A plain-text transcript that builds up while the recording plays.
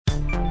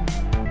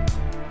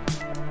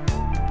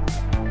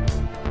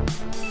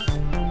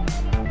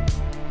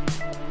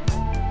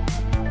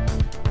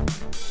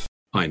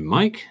I'm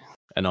Mike.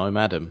 And I'm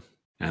Adam.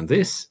 And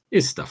this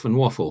is Stuff and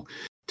Waffle.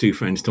 Two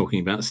friends talking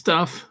about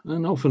stuff,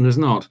 and often as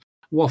not,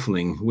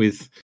 waffling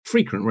with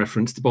frequent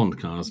reference to Bond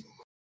cars.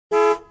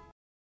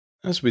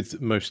 As with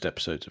most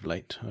episodes of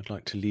late, I'd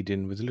like to lead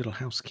in with a little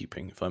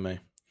housekeeping, if I may.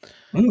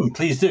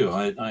 Please do.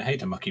 I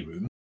hate a mucky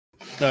room.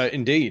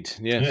 Indeed,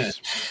 yes.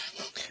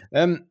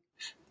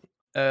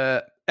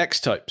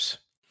 X-types.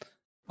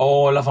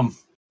 Oh, I love them.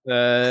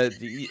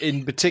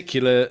 In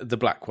particular, the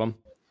black one.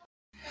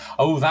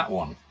 Oh, that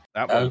one.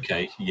 That one.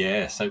 Okay,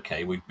 yes,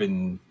 okay.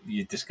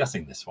 You're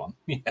discussing this one.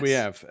 Yes. We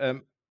have.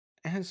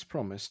 As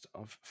promised,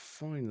 I've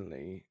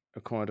finally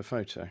acquired a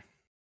photo.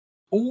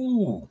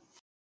 Ooh.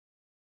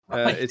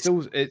 Right.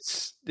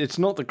 It's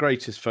not the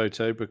greatest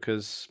photo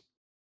because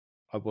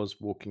I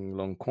was walking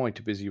along quite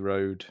a busy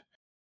road.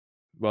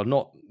 Well,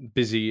 not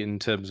busy in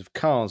terms of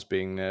cars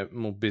being there,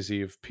 more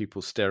busy of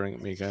people staring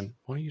at me going,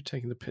 why are you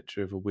taking the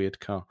picture of a weird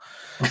car?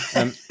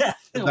 They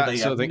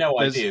have no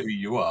idea who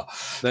you are.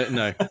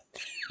 No.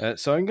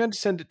 So I'm going to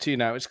send it to you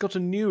now. It's got a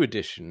new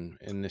edition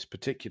in this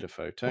particular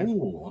photo.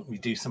 Ooh, let me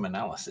do some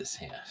analysis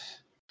here.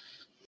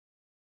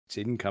 It's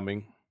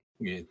incoming.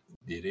 Yeah,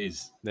 it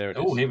is. There it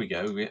is. Oh, here we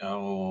go.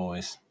 Oh,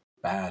 it's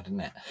bad,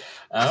 isn't it?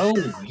 Oh,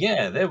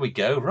 yeah, there we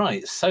go.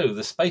 Right, so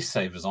the space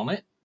saver's on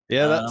it.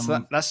 Yeah,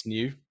 that's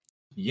new.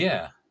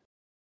 Yeah,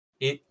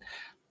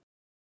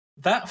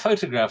 that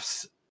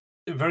photograph's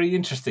very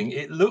interesting.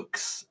 It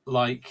looks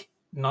like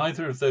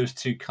neither of those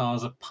two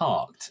cars are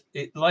parked.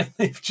 Like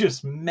they've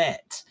just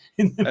met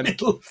in the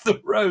middle of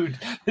the road,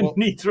 and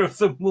neither of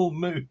them will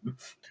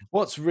move.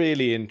 What's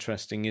really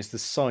interesting is the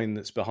sign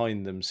that's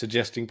behind them,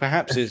 suggesting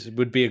perhaps it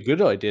would be a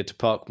good idea to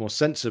park more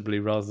sensibly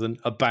rather than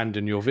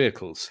abandon your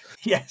vehicles.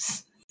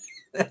 Yes.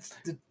 That's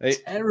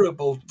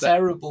terrible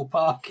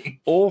parking.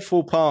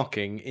 Awful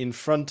parking in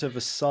front of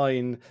a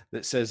sign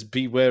that says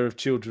beware of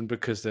children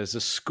because there's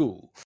a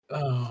school.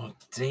 Oh,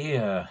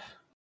 dear.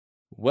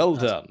 Well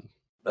done.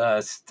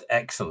 That's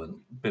excellent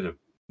bit of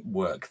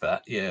work,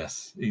 that.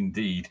 Yes,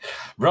 indeed.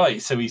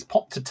 Right, so he's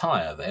popped a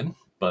tyre then,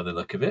 by the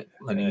look of it,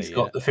 and he's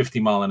got the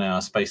 50-mile-an-hour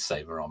space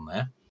saver on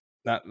there.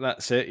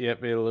 That's it.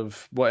 Yep, he'll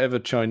have whatever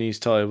Chinese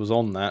tyre was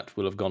on that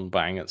will have gone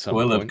bang at some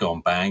point. Will have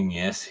gone bang.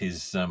 Yes,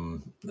 his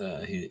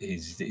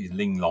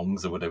Ling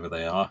Longs or whatever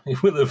they are, he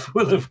will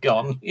have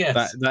gone.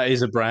 Yes, that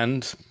is a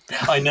brand.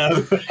 I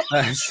know.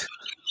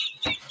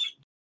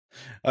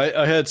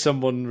 I heard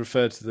someone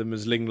refer to them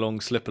as Ling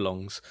Long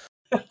Slip-alongs.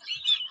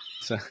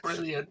 So.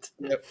 Brilliant.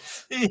 Yep.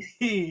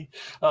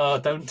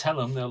 Don't tell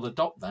them; they'll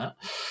adopt that.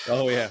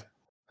 Oh yeah.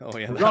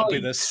 That'll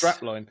be the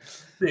strapline.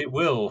 It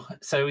will.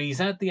 So he's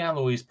had the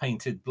alloys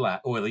painted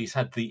black. Well, he's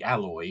had the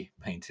alloy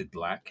painted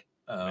black.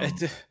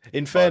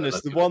 In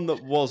fairness, the one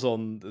that was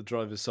on the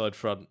driver's side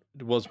front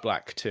was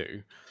black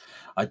too.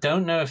 I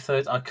don't know if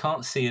I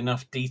can't see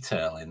enough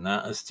detail in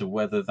that as to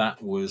whether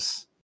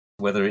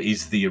it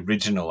is the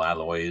original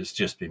alloy that's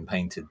just been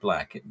painted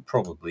black. It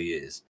probably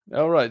is.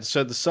 All right.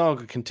 So the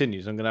saga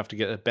continues. I'm going to have to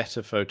get a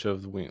better photo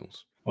of the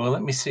wheels. Well,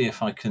 let me see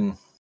if I can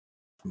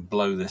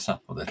blow this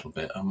up a little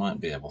bit. I might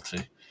be able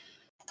to.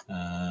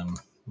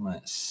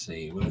 Let's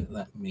see. Will it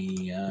let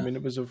me? I mean,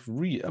 it was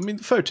the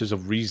photo's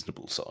of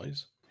reasonable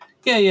size.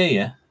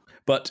 Yeah.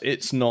 But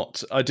it's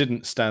not. I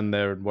didn't stand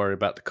there and worry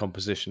about the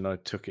composition. I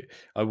took it.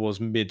 I was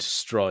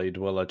mid-stride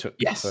while I took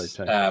the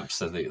photo. Yes,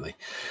 absolutely.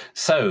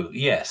 So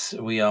yes,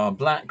 we are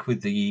black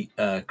with the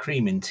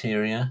cream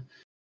interior.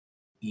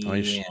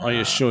 Yeah. I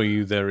assure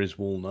you, there is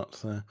walnut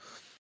there.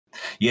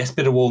 Yes,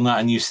 bit of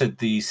walnut, and you said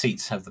the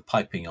seats have the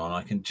piping on.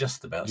 I can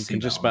just about see. You can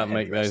just about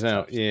make those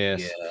out.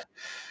 Yes. Yeah.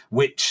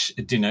 Which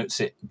denotes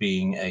it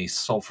being a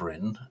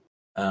Sovereign,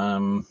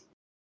 but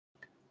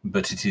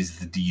it is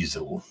the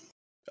diesel.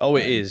 Oh,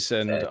 it is,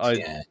 and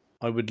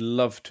I would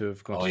love to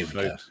have got a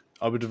photo.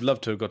 I would have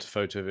loved to have got a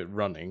photo of it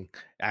running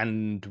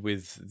and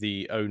with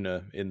the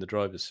owner in the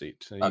driver's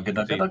seat. So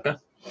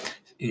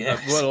yeah.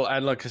 Well,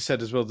 and like I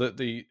said as well, that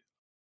the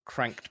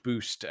cranked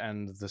boost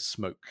and the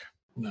smoke.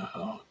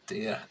 Oh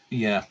dear.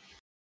 Yeah.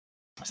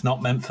 It's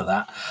not meant for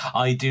that.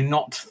 I do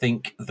not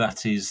think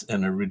that is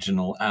an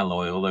original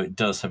alloy, although it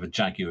does have a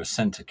Jaguar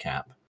centre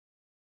cap.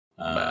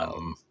 I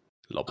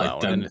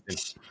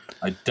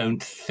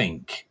don't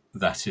think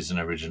that is an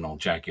original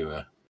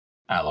Jaguar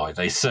alloy.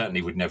 They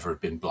certainly would never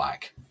have been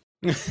black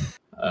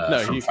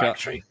from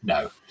factory.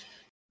 No.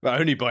 But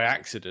only by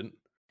accident.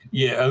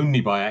 Yeah,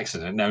 only by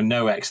accident.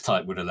 No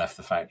X-Type would have left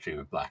the factory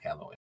with black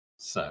alloy.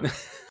 So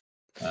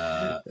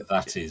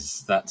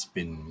that's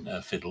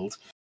been fiddled.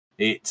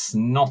 It's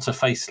not a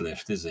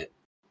facelift, is it?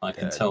 I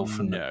can tell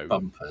from the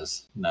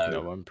bumpers.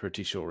 No, I'm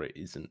pretty sure it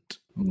isn't.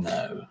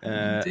 No,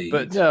 indeed.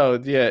 But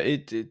no, yeah,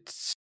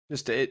 it's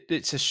just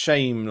it's a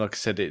shame. Like I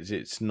said,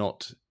 it's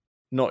not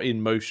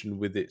in motion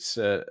with its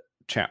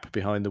chap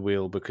behind the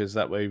wheel, because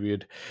that way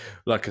we'd,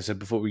 like I said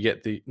before, we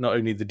get not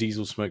only the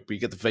diesel smoke, but you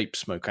get the vape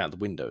smoke out the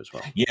window as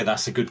well. Yeah,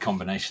 that's a good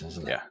combination,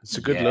 isn't it? Yeah, it's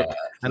a good look.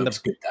 And looks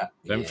good.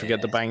 Don't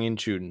forget the banging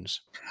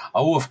tunes.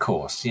 Oh, of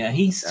course. Yeah,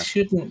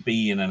 shouldn't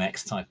be in an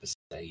X-Type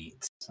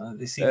estate. So,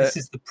 this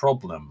is the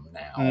problem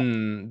now.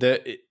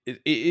 It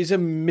is a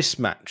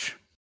mismatch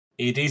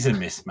it is a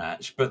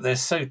mismatch, but they're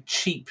so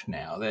cheap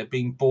now. They're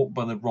being bought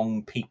by the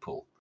wrong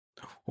people.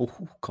 Oh,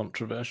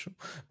 controversial.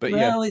 But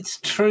well, it's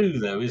true,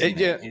 though, isn't it?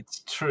 Yeah.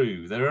 It's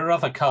true. There are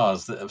other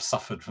cars that have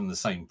suffered from the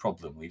same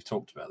problem. We've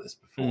talked about this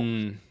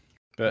before.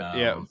 But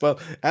yeah, well,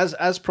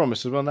 as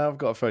promised as well. Now I've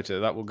got a photo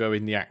that will go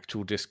in the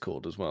actual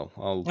Discord as well.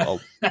 I'll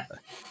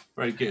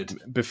very good.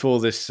 Before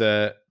this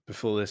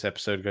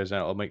episode goes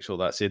out, I'll make sure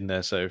that's in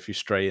there. So if you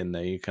stray in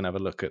there, you can have a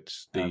look at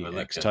the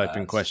X-Type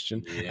in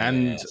question. Yes.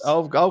 And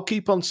I'll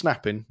keep on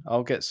snapping.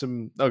 I'll get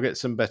some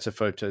better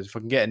photos if I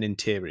can get an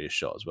interior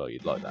shot as well.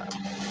 You'd like that?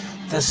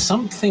 There's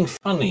something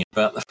funny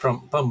about the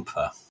front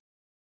bumper.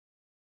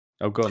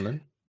 Oh, go on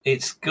then.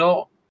 It's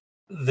got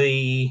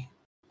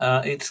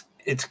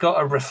it's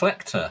got a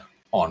reflector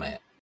on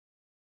it.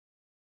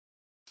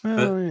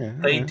 Oh, yeah.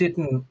 They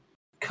didn't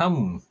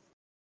come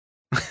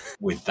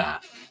with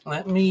that.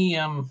 Let me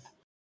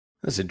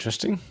That's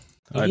interesting.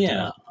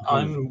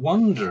 I'm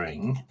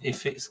wondering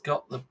if it's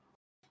got the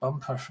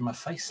bumper from a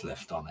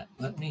facelift on it.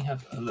 Let me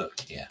have a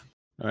look here.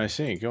 I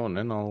see. Go on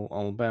then.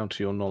 I'll bow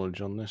to your knowledge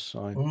on this.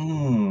 I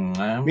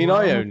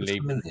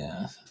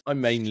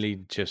mainly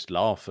just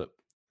laugh at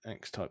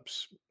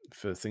X-Types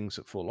for things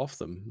that fall off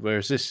them,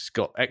 whereas this has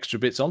got extra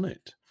bits on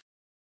it.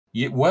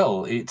 Yeah,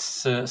 well, it's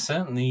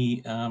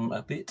certainly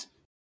a bit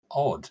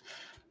odd.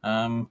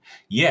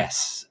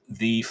 Yes,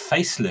 the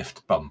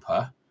facelift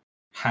bumper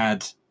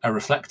had a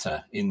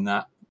reflector in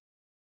that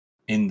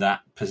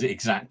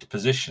exact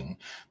position,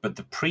 but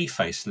the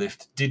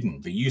pre-facelift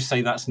didn't. But you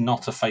say that's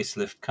not a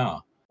facelift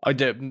car. I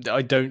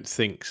don't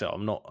think so.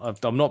 I'm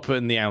not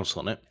putting the out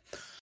on it.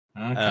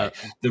 Okay.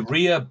 The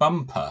rear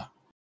bumper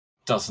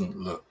doesn't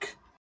look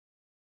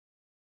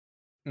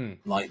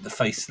like the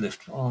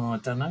facelift. Oh, I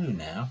don't know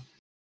now.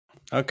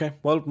 Okay.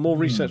 Well, more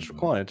research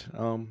required.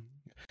 I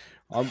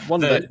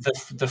wonder.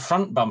 The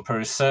front bumper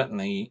is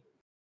certainly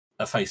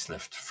a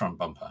facelift front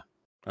bumper.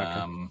 Okay.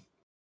 I'm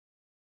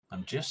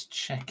just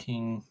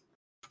checking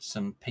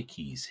some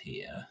pickies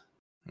here.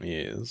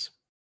 Yes.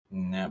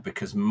 Now,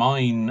 because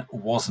mine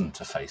wasn't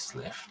a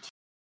facelift.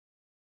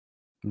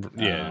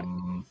 Yeah.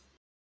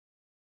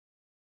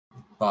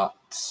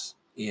 But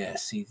yeah,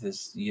 see,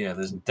 there's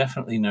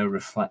definitely no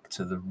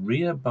reflector. The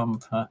rear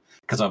bumper,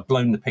 because I've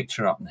blown the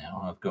picture up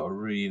now. I've got a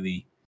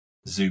really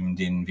zoomed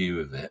in view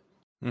of it.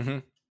 Mm-hmm.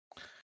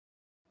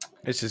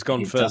 This has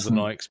gone further than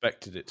I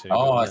expected it to.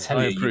 Oh, I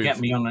tell you, you get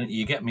me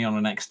on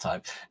an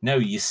X-Type. No,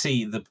 you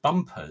see, the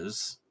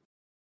bumpers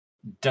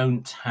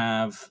don't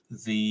have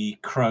the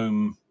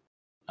chrome,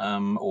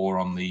 or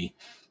on the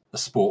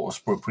Sport or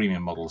Sport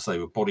Premium models, they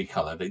were body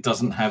coloured. It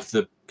doesn't have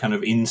the kind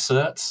of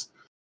inserts.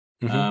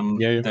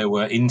 Mm-hmm. There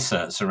were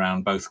inserts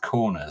around both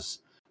corners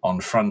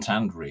on front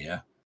and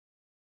rear.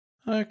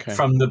 Okay.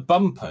 From the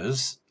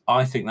bumpers,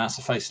 I think that's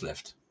a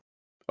facelift.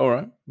 All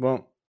right.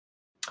 Well,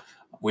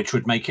 which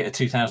would make it a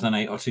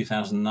 2008 or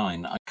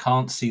 2009. I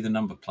can't see the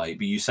number plate,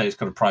 but you say it's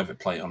got a private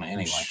plate on it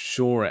anyway. I'm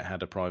sure it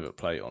had a private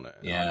plate on it.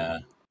 Yeah.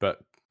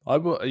 But I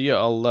will. Yeah,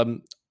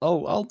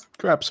 I'll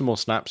grab some more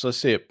snaps. I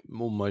see it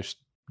almost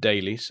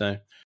daily. So.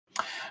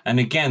 And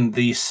again,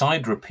 the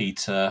side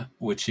repeater,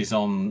 which is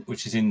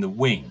in the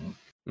wing,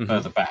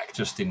 further back,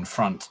 just in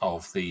front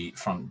of the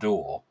front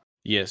door.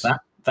 Yes.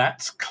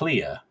 That's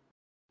clear.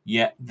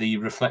 Yet the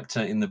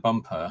reflector in the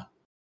bumper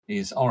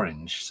is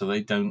orange, so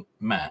they don't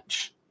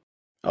match.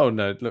 Oh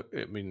no! Look,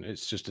 I mean,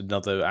 it's just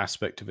another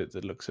aspect of it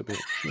that looks a bit.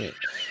 Yeah.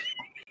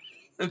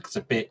 Looks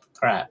a bit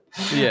crap.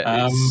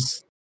 Yeah.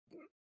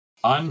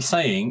 I'm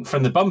saying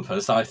from the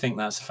bumpers, I think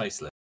that's a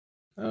facelift.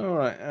 All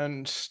right,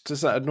 and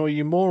does that annoy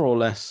you more or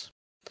less?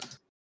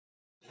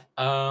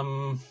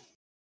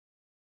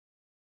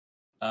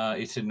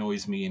 It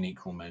annoys me in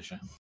equal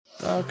measure.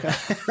 Okay.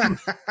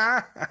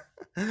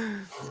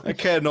 I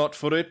care not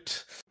for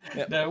it.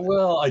 Yep. No,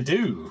 well, I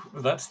do.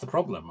 That's the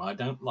problem. I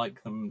don't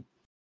like them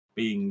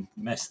being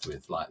messed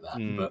with like that,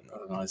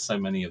 but so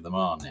many of them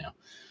are now.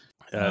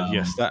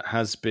 Yes, that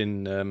has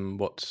been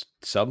what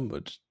some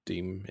would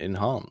deem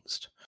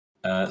enhanced.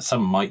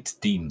 Some might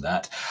deem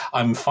that.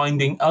 I'm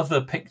finding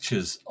other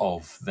pictures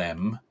of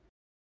them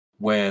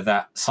where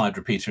that side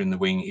repeater in the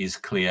wing is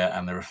clear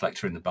and the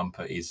reflector in the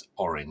bumper is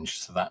orange,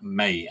 so that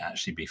may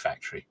actually be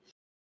factory.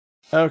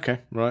 Okay,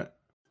 right.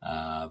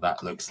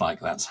 That looks like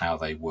that's how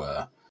they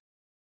were.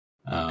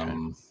 Okay.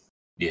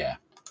 Yeah.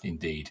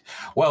 Indeed.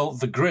 Well,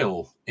 the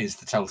grille is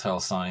the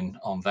telltale sign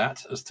on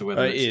that as to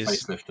whether it's a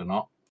facelift or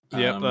not.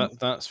 Yeah,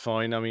 that's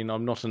fine. I mean,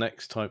 I'm not an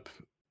X-Type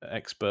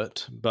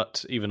expert,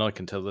 but even I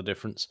can tell the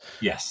difference.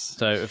 Yes.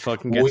 So if I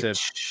can get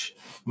Which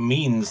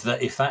means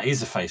that if that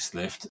is a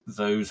facelift,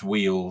 those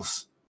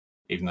wheels,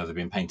 even though they've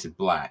been painted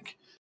black,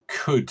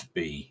 could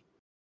be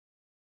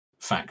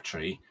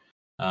factory.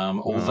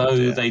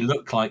 Although they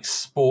look like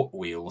sport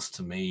wheels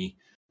to me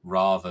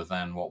rather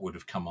than what would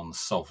have come on the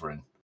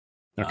Sovereign.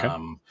 Okay.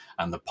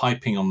 And the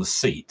piping on the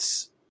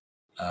seats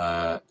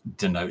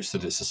denotes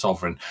that it's a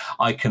Sovereign.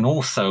 I can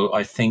also,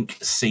 I think,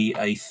 see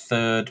a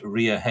third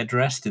rear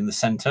headrest in the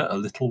centre, a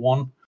little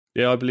one.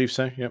 Yeah, I believe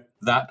so, yep.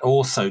 That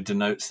also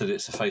denotes that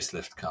it's a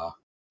facelift car.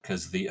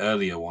 because the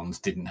earlier ones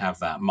didn't have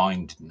that.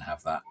 Mine didn't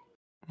have that.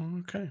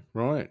 Okay,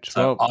 right.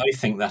 So I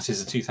think that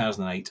is a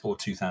 2008 or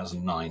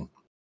 2009.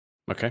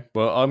 Okay,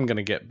 well, I'm going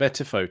to get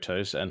better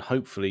photos and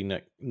hopefully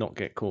not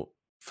get caught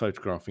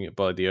photographing it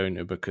by the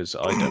owner because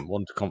I don't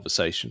want a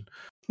conversation.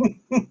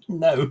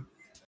 No.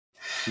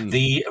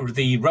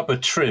 The rubber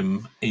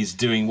trim is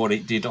doing what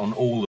it did on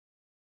all the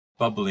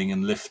bubbling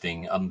and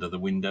lifting under the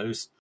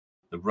windows.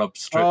 The rub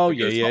strip that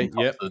goes on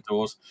top of the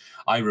doors.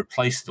 I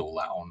replaced all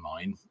that on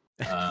mine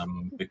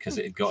because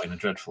it had got in a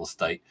dreadful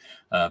state.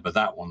 But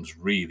that one's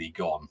really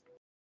gone.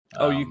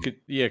 You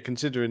could,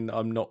 considering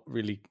I'm not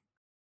really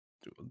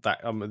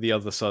I'm at the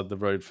other side of the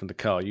road from the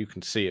car, you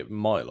can see it a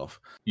mile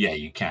off. Yeah,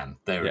 you can.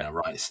 They're in a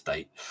right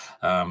state.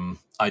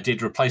 I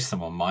did replace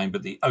them on mine,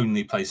 but the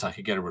only place I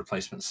could get a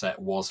replacement set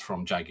was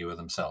from Jaguar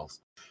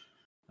themselves.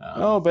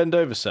 Bend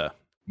over, sir.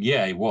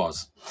 Yeah, it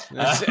was.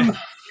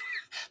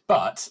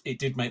 But it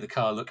did make the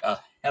car look a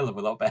hell of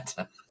a lot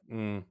better.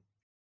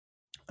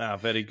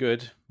 Very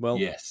good. Well,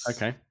 yes.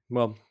 Okay.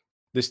 Well,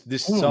 this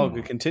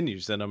saga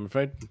continues then, I'm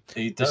afraid.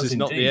 It does. This is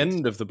not the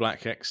end of the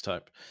Black X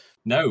Type.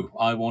 No,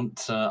 I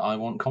want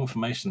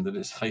confirmation that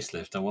it's a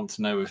facelift. I want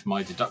to know if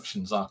my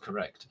deductions are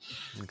correct.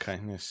 Okay,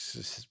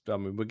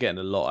 we're getting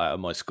a lot out of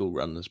my school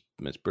run.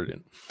 It's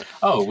brilliant.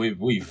 Oh,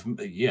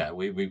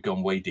 we've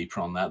gone way deeper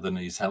on that than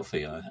is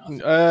healthy.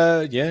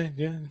 That's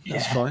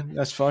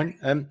fine.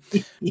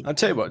 I'll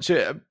tell you what.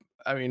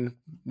 I mean,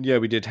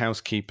 we did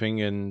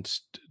housekeeping and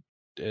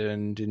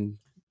in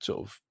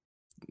sort of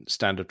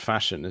standard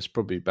fashion. It's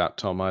probably about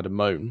time I had a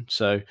moan.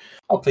 So,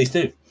 please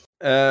do.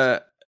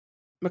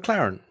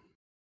 McLaren.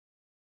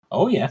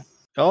 Oh yeah.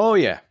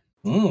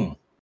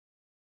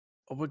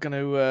 We're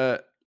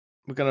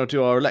gonna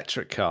do our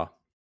electric car.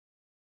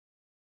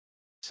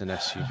 It's an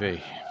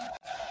SUV.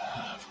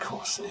 Of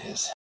course it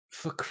is.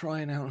 For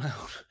crying out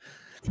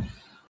loud.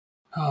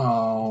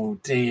 Oh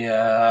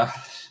dear.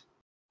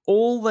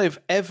 All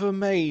they've ever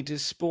made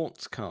is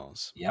sports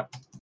cars. Yep.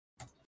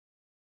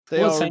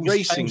 They are a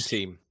racing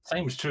team.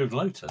 Same is true of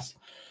Lotus.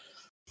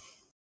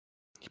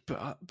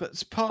 But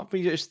part of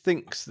me just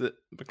thinks that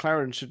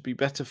McLaren should be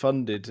better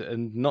funded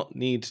and not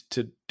need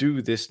to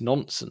do this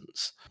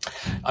nonsense.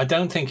 I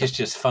don't think it's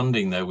just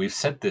funding, though. We've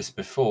said this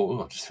before.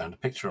 Oh, I've just found a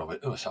picture of it.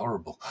 Oh, it's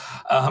horrible.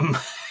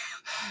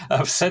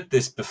 I've said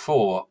this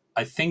before.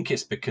 I think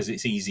it's because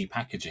it's easy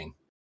packaging.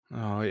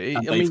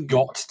 They've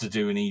got to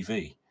do an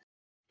EV.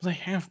 They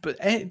have, but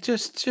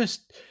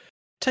just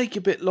take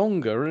a bit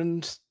longer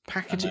and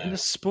package it in a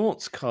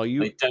sports car.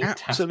 You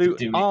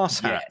absolute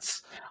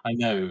arse-hats. I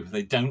know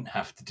they don't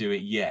have to do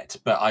it yet,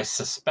 but I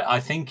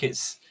think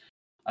it's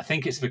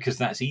because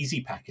that's easy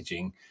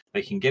packaging.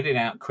 They can get it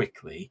out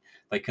quickly.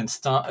 They can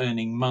start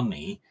earning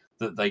money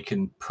that they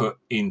can put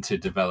into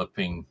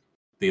developing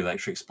the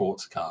electric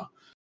sports car.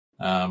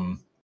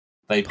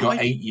 They've got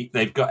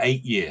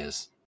 8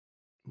 years.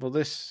 Well,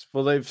 there's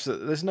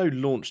no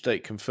launch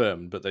date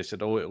confirmed, but they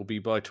said, it'll be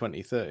by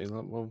 2030.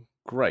 Like, well,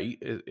 great,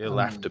 it'll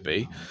have to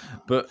be,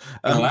 but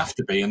it'll have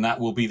to be, and that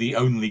will be the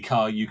only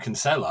car you can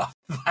sell up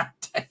that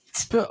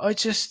date. But I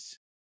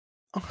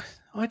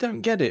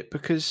don't get it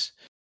because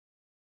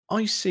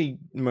I see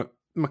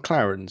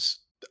McLarens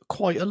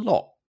quite a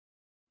lot.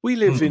 We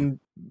live in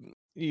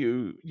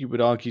you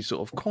would argue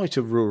sort of quite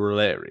a rural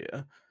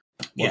area.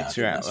 Once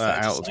you're out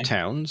of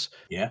towns,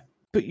 yeah.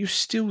 But you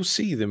still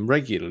see them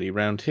regularly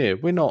around here.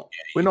 We're not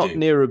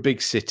near a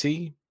big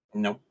city.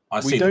 No,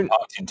 I see them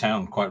parked in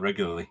town quite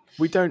regularly.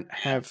 We don't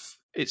have.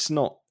 It's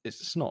not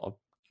a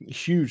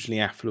hugely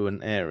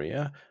affluent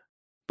area,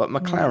 but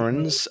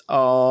McLarens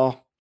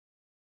are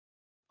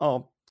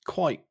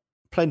quite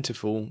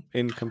plentiful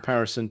in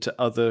comparison to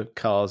other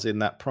cars in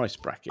that price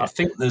bracket. I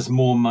think there's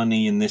more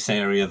money in this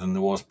area than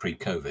there was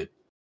pre-COVID.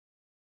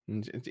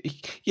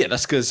 Yeah,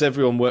 that's because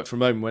everyone worked from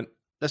home and went,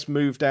 let's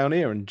move down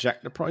here and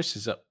jack the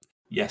prices up.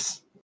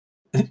 Yes.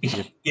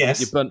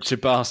 Yes. You bunch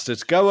of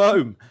bastards. Go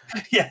home.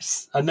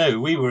 Yes, I know.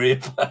 We were here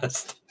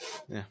first.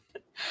 Yeah.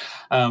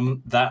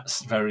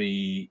 That's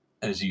very,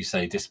 as you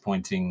say,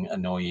 disappointing,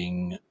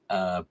 annoying,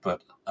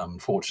 but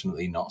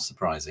unfortunately not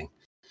surprising.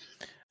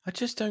 I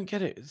just don't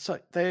get it. It's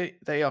like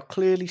they are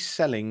clearly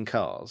selling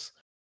cars.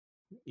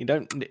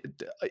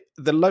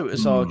 The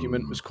Lotus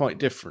argument was quite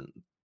different,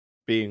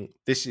 being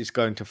this is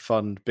going to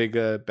fund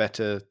bigger,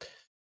 better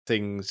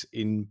things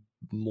in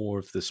more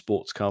of the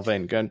sports car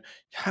vein. Going,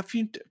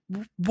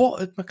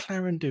 what are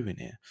McLaren doing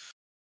here?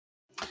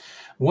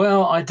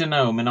 Well, I don't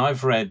know. I mean,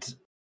 I've read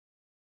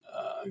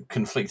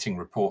conflicting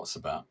reports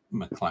about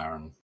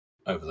McLaren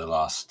over the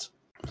last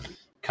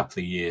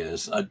couple of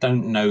years. I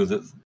don't know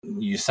that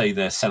you say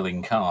they're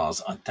selling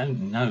cars. I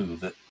don't know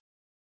that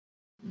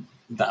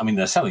I mean,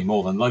 they're selling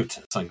more than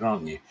Lotus, I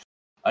grant you.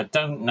 I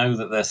don't know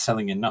that they're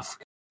selling enough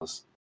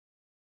cars.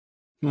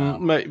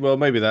 Well,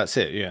 maybe that's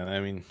it. Yeah, I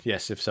mean,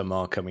 yes, if some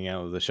are coming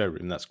out of the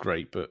showroom, that's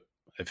great. But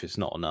if it's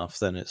not enough,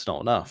 then it's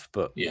not enough.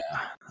 But yeah,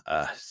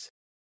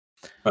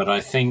 but I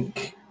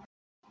think,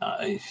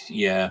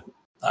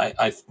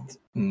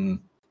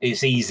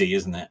 it's easy,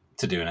 isn't it,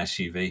 to do an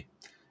SUV?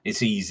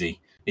 It's easy.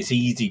 It's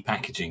easy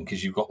packaging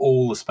because you've got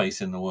all the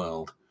space in the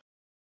world,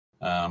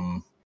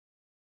 and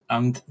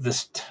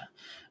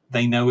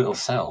they know it'll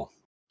sell.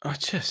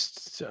 But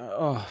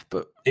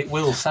it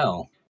will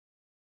sell.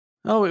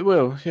 Oh, it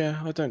will.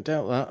 Yeah, I don't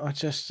doubt that. I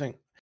just think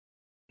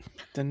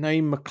the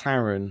name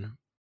McLaren,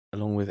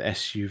 along with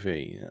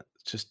SUV,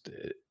 just.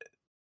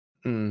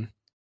 I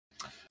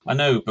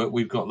know, but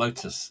we've got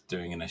Lotus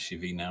doing an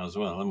SUV now as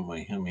well, haven't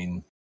we? I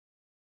mean,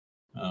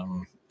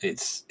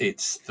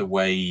 it's the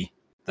way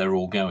they're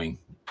all going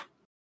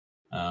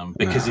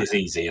because it's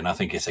easy, and I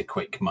think it's a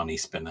quick money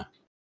spinner.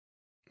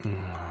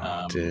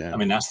 I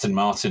mean, Aston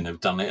Martin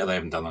have done it. They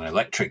haven't done an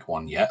electric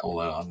one yet,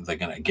 although they're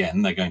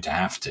going to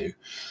have to.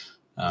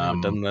 They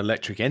haven't done an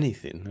electric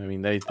anything. I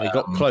mean, they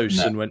got close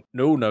and went,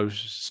 no,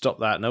 stop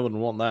that. No one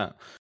will want that.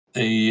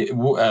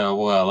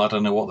 Well, I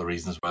don't know what the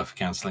reasons were for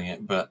cancelling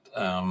it, but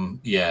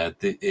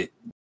they've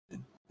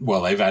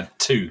had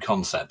two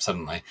concepts,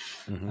 haven't they?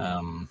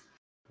 Mm-hmm.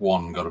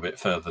 One got a bit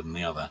further than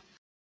the other.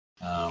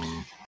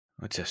 I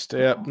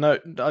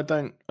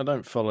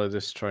don't follow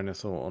this train of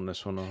thought on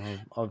this one.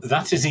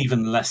 That is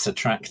even less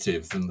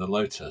attractive than the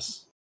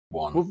Lotus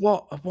one.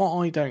 Well, what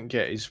I don't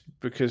get is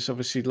because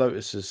obviously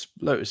Lotus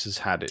has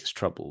had its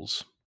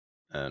troubles,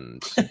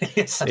 and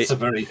yes, that's a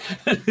very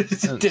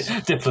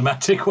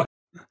diplomatic way.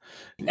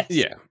 Yes.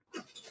 Yeah.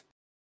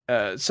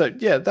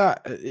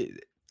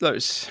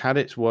 Lotus had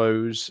its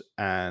woes,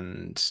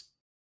 and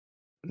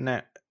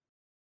now,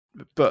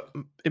 but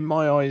in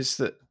my eyes,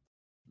 that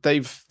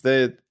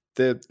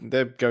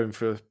they're going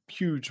for a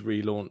huge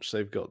relaunch.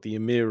 They've got the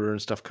Emira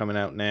and stuff coming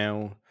out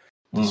now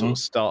to sort of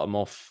start them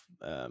off.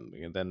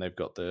 And then they've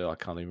got I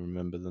can't even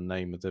remember the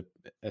name of the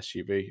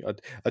SUV.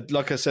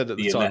 Like I said at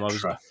the time,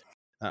 Electra.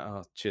 I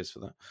was. Cheers for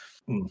that.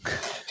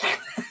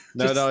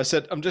 No, I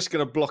said I'm just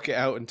going to block it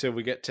out until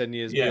we get 10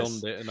 years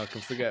beyond it, and I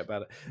can forget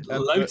about it.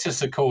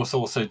 Lotus, of course,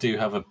 also do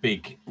have a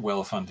big,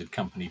 well-funded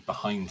company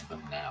behind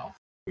them now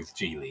with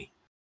Geely.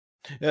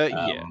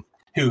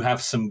 Who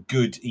have some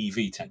good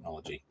EV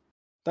technology.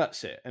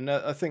 That's it, and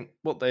I think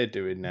what they're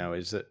doing now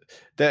is that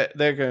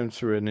they're going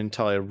through an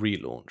entire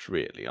relaunch,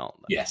 really, aren't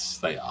they? Yes,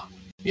 they are.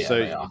 Yeah,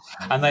 they are,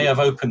 and they have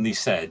openly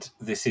said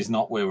this is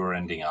not where we're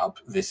ending up.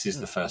 This is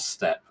the first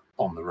step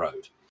on the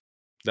road.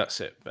 That's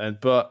it,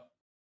 but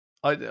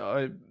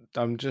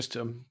I'm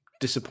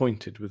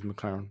disappointed with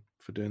McLaren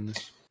for doing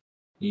this.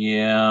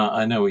 Yeah,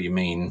 I know what you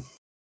mean.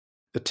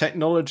 The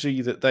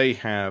technology that they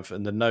have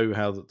and the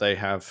know-how that they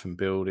have from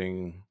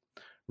building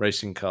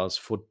racing cars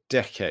for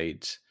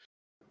decades.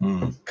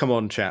 Come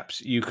on,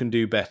 chaps. You can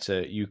do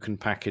better. You can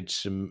package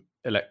some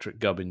electric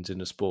gubbins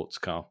in a sports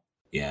car.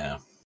 Yeah.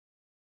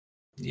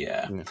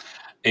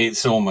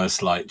 It's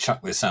almost like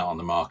chuck this out on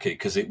the market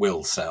because it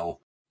will sell.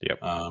 Yep.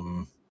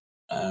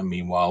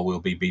 Meanwhile, we'll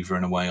be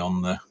beavering away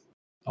on the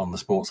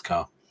sports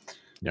car.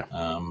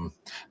 Yeah.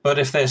 But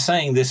if they're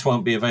saying this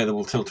won't be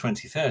available till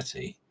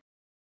 2030,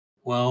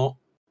 well,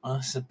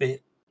 that's a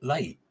bit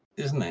late,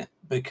 isn't it?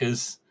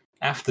 Because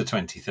after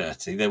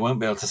 2030, they won't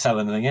be able to sell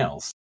anything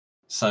else.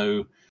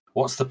 So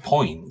what's the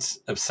point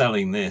of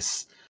selling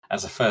this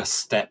as a first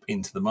step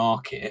into the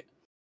market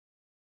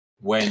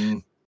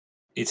when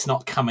it's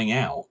not coming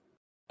out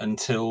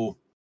until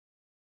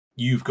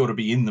you've got to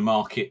be in the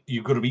market?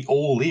 You've got to be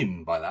all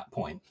in by that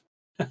point.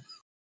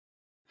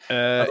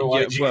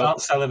 Otherwise, you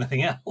can't sell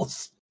anything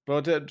else.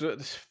 Well,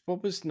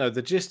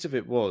 the gist of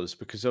it was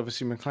because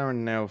obviously McLaren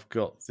now have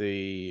got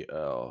the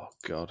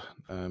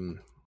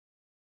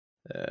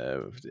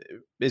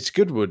it's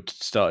Goodwood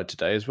started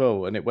today as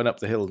well, and it went up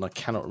the hill, and I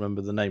cannot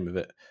remember the name of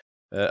it.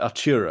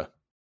 Artura.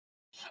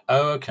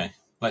 Oh, okay.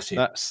 Bless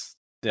you.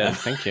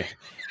 Thank you.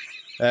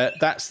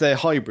 That's their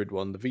hybrid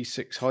one, the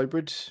V6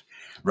 hybrid.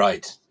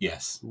 Right.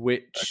 Yes.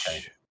 Which.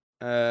 Okay.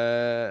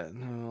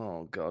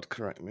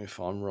 Correct me if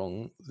I'm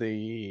wrong.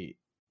 The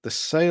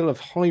sale of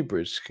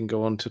hybrids can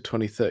go on to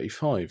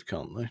 2035,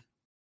 can't they?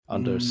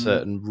 Under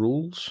certain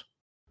rules.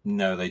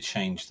 No, they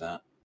changed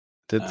that.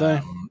 Did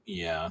they?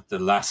 Yeah, the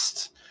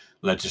last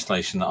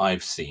legislation that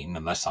I've seen,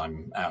 unless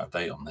I'm out of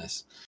date on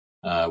this,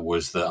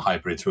 was that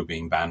hybrids were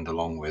being banned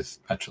along with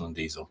petrol and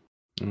diesel.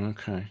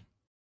 Okay.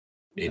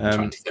 In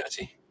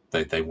 2030.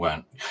 They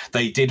weren't.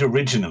 They did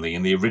originally,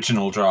 in the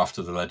original draft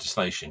of the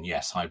legislation,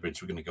 yes,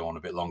 hybrids were going to go on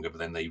a bit longer, but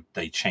then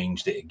they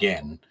changed it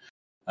again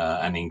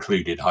and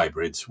included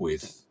hybrids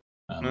with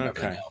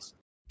everything else.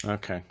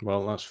 Okay,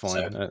 well, that's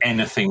fine. So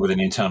anything with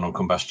an internal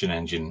combustion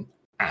engine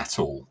at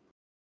all.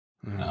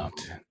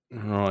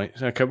 Right.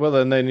 Okay, well,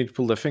 then they need to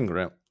pull their finger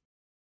out.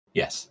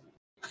 Yes,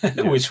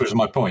 which was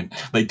my point.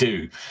 They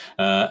do.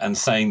 And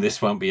saying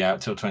this won't be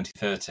out till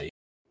 2030,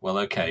 well,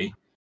 okay.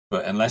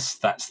 But unless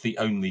that's the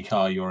only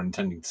car you're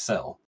intending to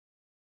sell.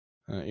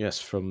 Yes,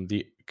 from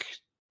the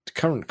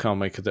current car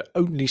maker that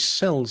only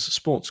sells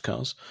sports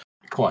cars.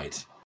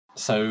 Quite.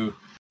 So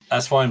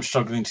that's why I'm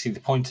struggling to see the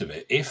point of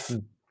it. If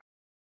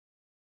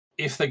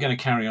they're going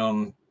to carry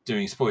on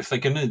doing sport,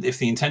 if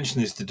the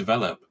intention is to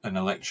develop an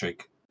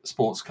electric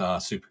sports car,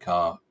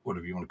 supercar,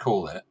 whatever you want to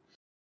call it,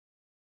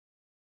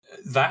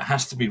 that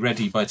has to be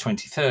ready by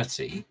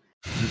 2030.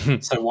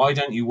 So why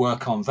don't you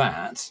work on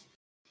that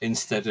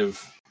instead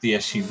of the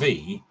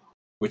SUV,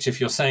 which if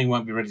you're saying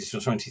won't be ready till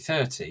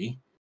 2030,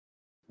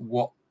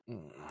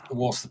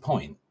 what's the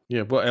point?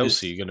 Yeah, what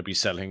else are you going to be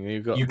selling?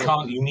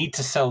 You need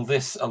to sell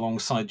this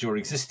alongside your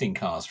existing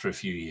cars for a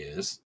few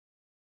years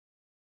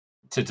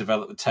to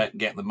develop the tech,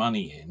 get the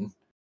money in.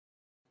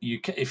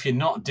 If you're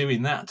not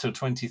doing that till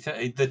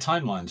 2030, the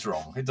timeline's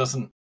wrong. It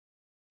doesn't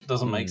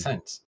make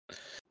sense.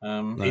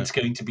 No. It's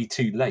going to be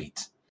too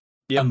late,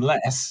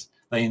 unless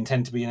they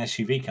intend to be an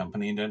SUV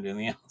company and don't do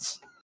anything else.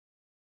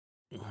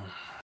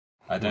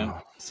 I don't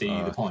see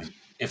the point.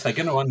 If they're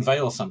going to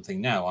unveil something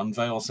now,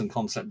 unveil some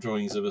concept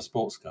drawings of a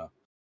sports car.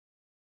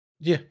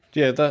 Yeah,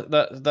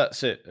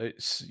 that's it.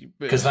 It's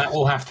because that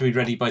will have to be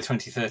ready by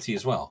 2030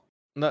 as well.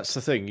 That's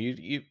the thing.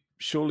 You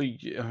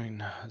surely, I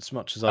mean, as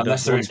much as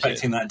unless they're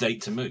expecting that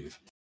date to move.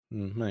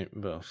 Mate,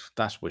 well,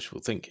 that's wishful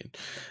thinking.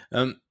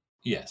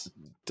 Yes,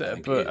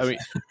 but I mean,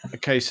 a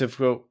case of,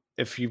 well,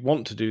 if you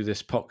want to do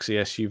this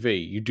poxy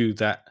SUV, you do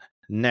that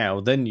now.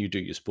 Then you do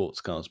your sports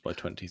cars by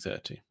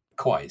 2030.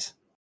 Quite,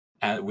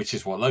 which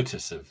is what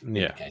Lotus have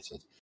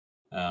indicated.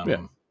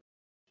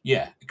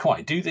 Yeah,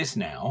 quite. Do this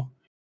now.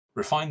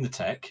 Refine the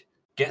tech,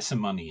 get some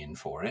money in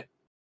for it,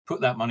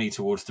 put that money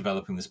towards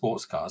developing the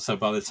sports cars. So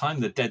by the time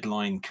the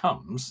deadline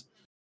comes,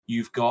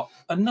 you've got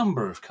a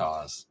number of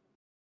cars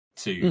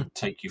to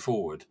take you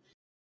forward.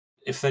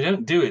 If they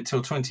don't do it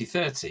till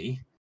 2030,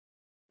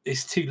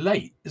 it's too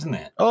late, isn't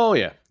it? Oh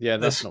yeah,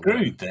 they're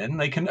screwed. Then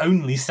they can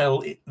only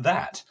sell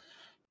that.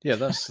 Yeah,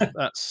 that's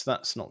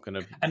not going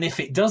to. And if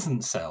it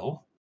doesn't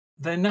sell,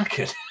 they're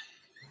knackered.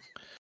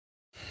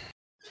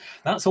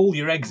 That's all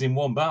your eggs in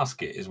one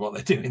basket, is what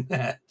they're doing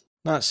there.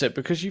 That's it,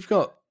 because you've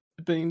got.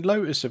 I mean,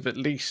 Lotus have at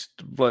least,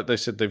 like they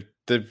said,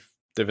 they've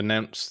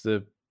announced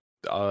the.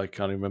 I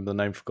can't even remember the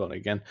name. Forgotten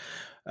again.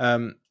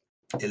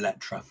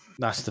 Electra.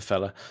 That's the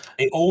fella.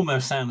 It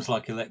almost sounds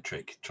like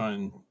electric. Try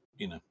and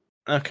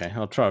Okay,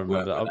 I'll try and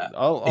remember that.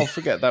 I'll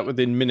forget that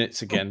within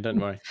minutes again.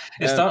 Don't worry.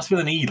 It starts with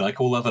an E, like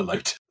all other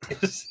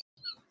Lotus.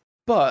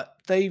 But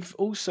they've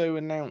also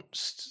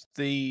announced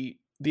the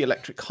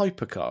electric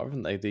hypercar,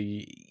 haven't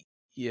they?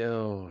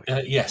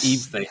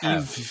 Yes, they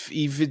have.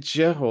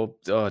 Evija, or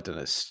I don't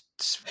know,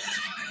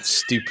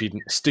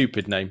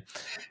 stupid name.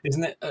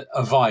 Isn't it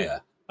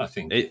Avaya? I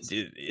think.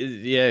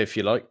 Yeah, if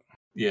you like.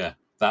 Yeah,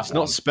 it's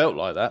not spelt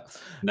like that.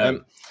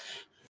 No.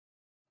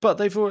 But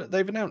they've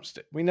announced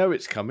it. We know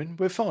it's coming.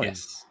 We're fine.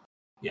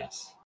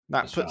 Yes.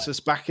 That puts us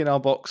back in our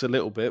box a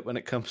little bit when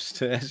it comes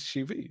to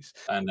SUVs.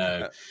 I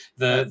know.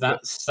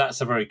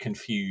 That's a very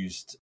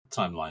confused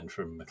timeline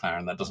from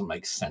McLaren. That doesn't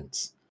make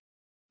sense.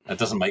 That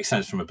doesn't make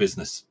sense from a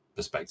business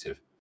perspective.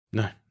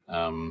 No.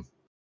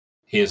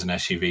 Here's an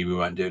SUV. We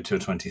won't do it till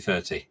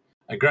 2030.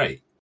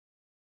 Great.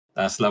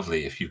 That's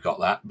lovely if you've got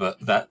that, but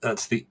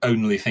that's the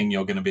only thing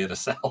you're going to be able to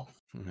sell.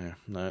 Yeah,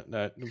 no.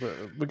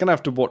 We're going to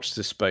have to watch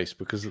this space,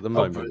 because at the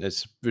moment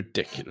it's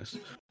ridiculous.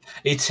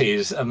 It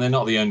is, and they're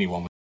not the only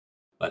one.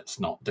 Let's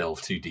not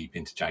delve too deep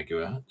into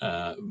Jaguar,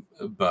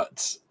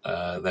 but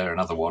they're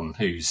another one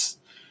whose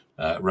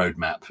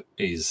roadmap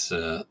is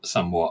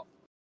somewhat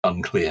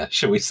unclear,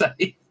 shall we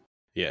say?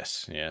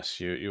 Yes,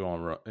 you are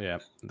right. Yeah,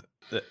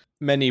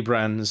 many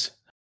brands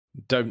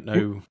don't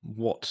know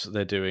what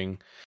they're doing.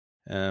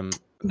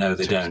 No,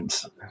 they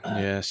don't.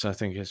 Yes, I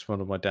think it's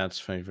one of my dad's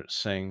favourite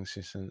sayings.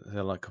 He said,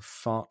 they're like a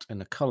fart in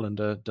a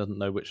colander, doesn't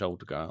know which hole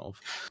to go out of.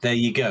 There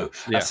you go.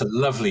 That's a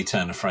lovely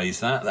turn of phrase,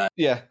 that.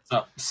 Yeah.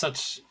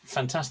 Such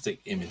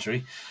fantastic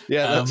imagery.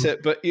 Yeah, that's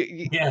it. But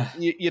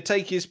you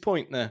take his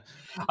point there.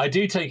 I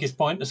do take his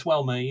point. It's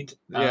well made.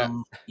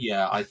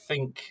 Yeah. I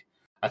think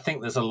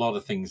there's a lot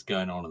of things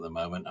going on at the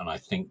moment, and I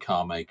think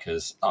car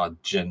makers are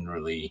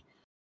generally...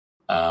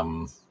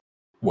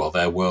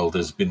 their world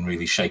has been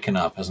really shaken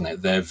up, hasn't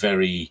it? Their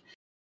very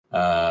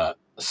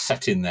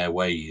set in their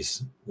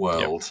ways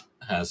world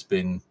has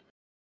been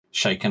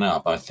shaken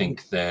up. I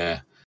think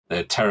they're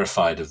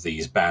terrified of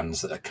these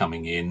bans that are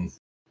coming in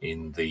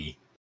the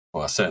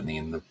certainly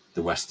in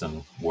the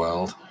Western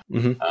world.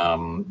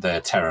 Mm-hmm.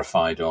 They're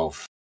terrified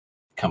of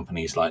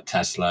companies like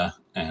Tesla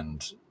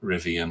and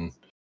Rivian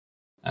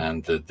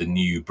and the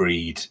new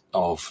breed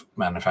of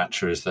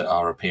manufacturers that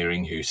are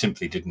appearing who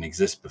simply didn't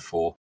exist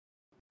before.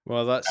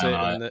 Well, that's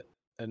it,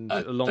 and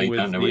along with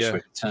don't know which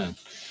way to turn.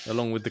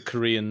 Along with the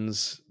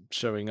Koreans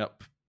showing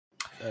up,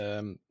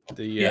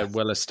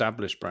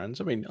 well-established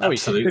brands. I mean,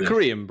 the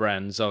Korean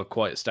brands are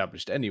quite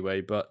established anyway,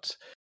 but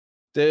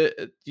they're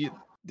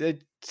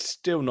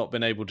still not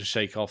been able to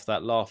shake off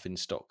that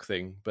laughingstock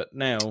thing. But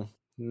now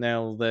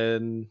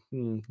then,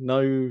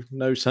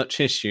 no such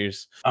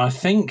issues. I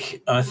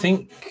think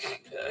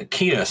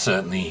Kia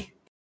certainly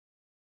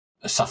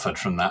suffered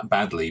from that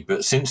badly,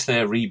 but since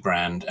their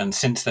rebrand and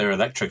since their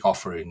electric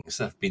offerings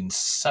have been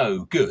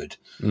so good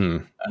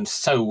and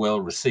so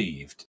well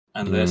received,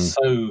 and they're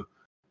so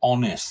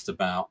honest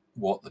about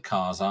what the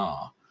cars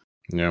are,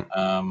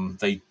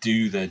 they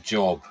do their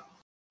job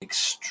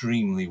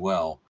extremely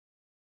well.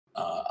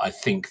 I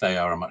think they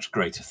are a much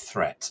greater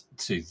threat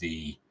to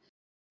the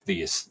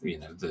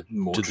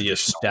more to the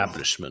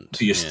establishment.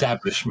 The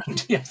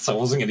establishment. Yes, I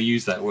wasn't going to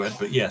use that word,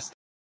 but yes.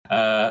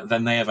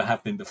 than they ever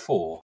have been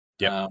before.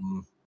 Yep.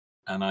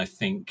 And I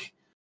think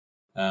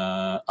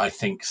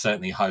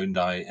certainly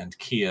Hyundai and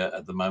Kia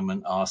at the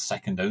moment are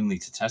second only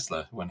to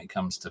Tesla when it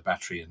comes to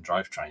battery and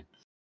drivetrain.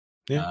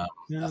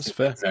 That's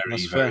fair.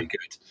 Very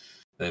good.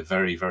 They're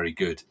very, very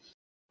good.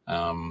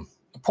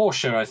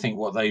 Porsche, I think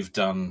what they've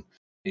done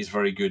is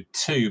very good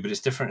too, but it's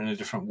different in a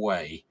different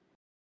way.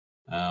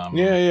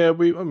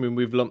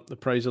 We've lumped the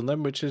praise on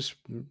them, which is,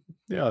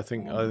 I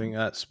think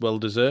that's well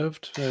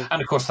deserved.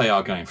 And of course, they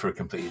are going for a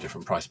completely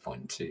different price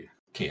point to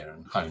Kia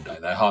and Hyundai.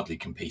 They're hardly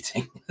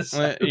competing.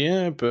 So.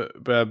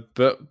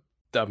 But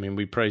I mean,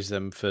 we praised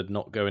them for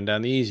not going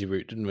down the easy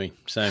route, didn't we?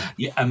 So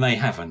yeah, and they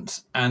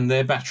haven't. And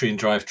their battery and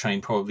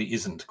drivetrain probably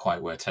isn't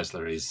quite where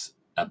Tesla is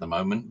at the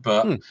moment,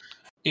 but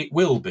it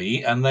will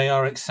be, and they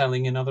are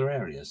excelling in other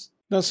areas.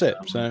 That's it.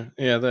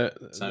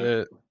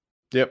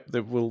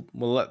 We'll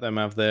let them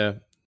have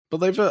their.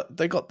 But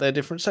they got their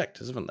different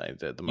sectors, haven't they?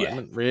 At the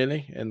moment,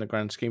 really, in the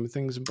grand scheme of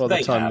things. And by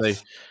the time they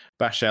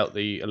bash out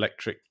the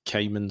electric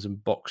Caymans and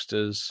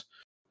Boxsters,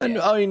 and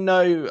I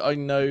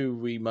know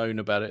we moan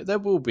about it. There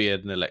will be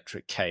an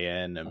electric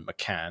Cayenne and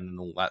Macan and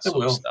all that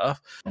sort of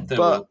stuff.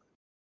 But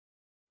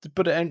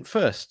it ain't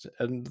first,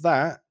 and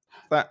that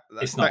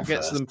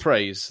gets them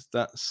praise.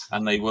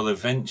 And they will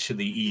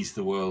eventually ease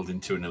the world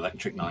into an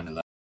electric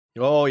 911.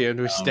 Oh yeah,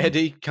 no,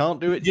 steady. Can't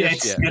do it just yet.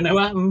 It's going to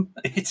happen.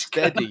 It's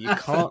steady. You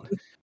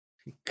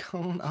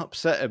can't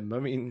upset him. I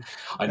mean,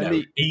 I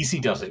know. Easy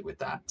does it with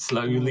that.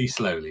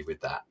 Slowly with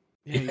that.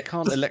 Yeah, you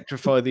can't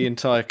electrify the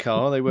entire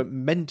car. They went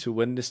mental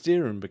when the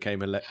steering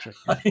became electric.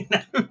 I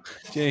know.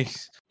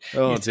 Jeez.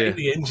 Oh dear. Take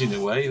the engine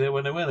away, they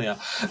won't know where they are.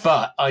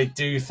 But I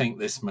do think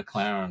this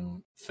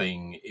McLaren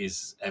thing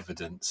is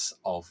evidence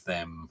of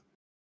them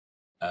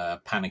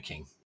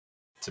panicking.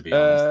 To be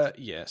honest,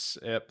 yes,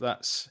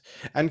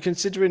 and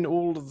considering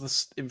all of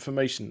the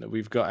information that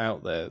we've got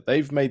out there,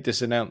 they've made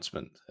this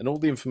announcement, and all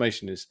the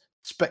information is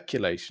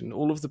speculation.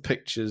 All of the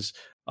pictures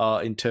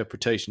are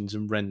interpretations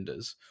and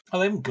renders. Oh,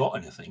 they haven't got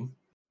anything.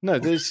 No,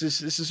 this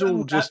is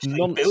all just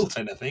nonsense. Built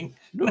anything?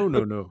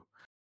 No.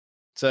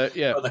 So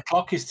yeah, but the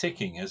clock is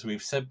ticking, as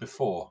we've said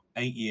before.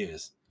 8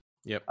 years.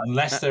 Yep.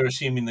 Unless they're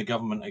assuming the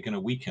government are going to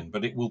weaken,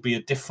 but it will be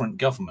a different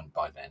government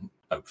by then,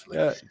 hopefully.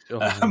 Yes,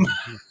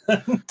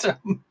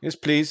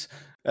 please.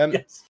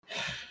 Yes.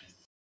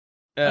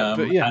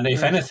 But yeah, and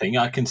if anything,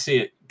 I can see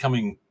it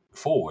coming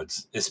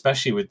forwards,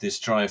 especially with this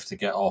drive to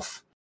get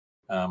off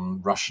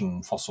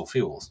Russian fossil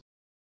fuels.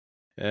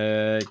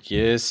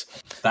 Yes.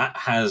 That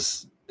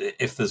has,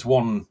 if there's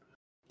one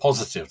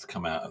positive to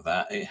come out of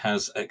that, it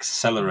has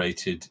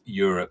accelerated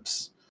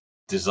Europe's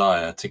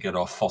desire to get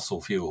off fossil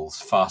fuels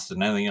faster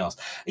than anything else.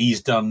 He's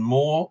done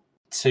more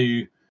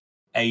to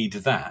aid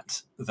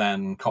that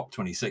than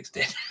COP26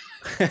 did.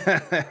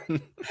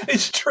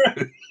 It's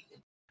true.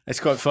 It's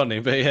quite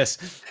funny, but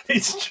yes.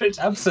 It's true. It's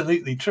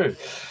absolutely true.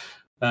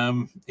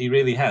 He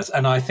really has.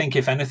 And I think,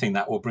 if anything,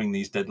 that will bring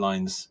these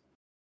deadlines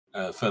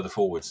further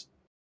forwards.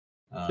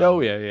 I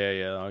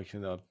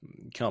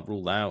can't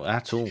rule that out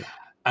at all.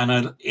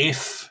 And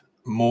if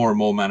more and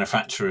more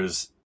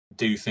manufacturers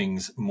do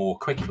things more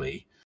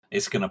quickly,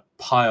 it's going to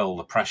pile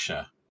the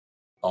pressure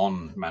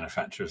on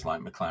manufacturers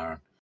like McLaren.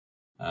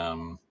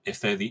 If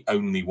they're the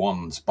only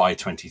ones by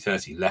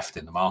 2030 left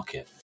in the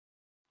market,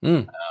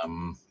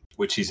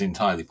 which is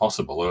entirely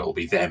possible, or it'll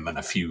be them and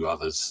a few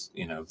others,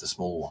 the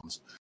small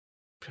ones.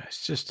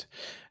 It's just,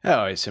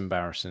 it's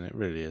embarrassing. It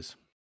really is.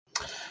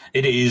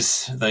 It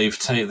is. They're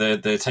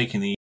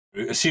taking the,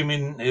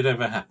 assuming it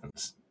ever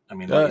happens. I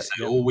mean, like you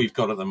say, all we've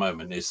got at the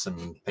moment is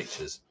some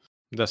pictures.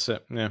 That's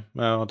it. Yeah.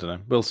 Well, I don't know.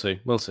 We'll see.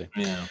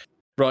 Yeah.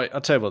 Right.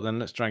 I'll tell you what. Then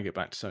let's drag it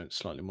back to something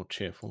slightly more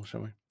cheerful,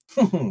 shall we?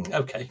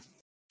 Okay.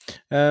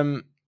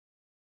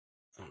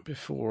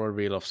 Before I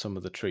reel off some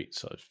of the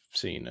treats I've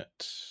seen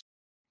at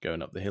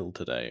going up the hill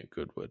today at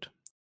Goodwood.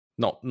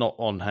 Not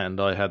on hand.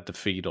 I had the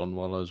feed on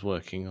while I was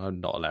working. I'm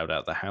not allowed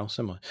out of the house,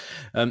 am I?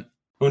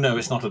 Well, no,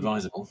 it's not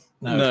advisable.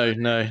 No.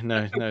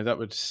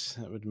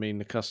 That would mean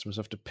the customers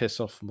have to piss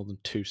off for more than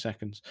 2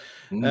 seconds.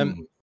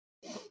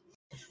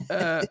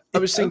 I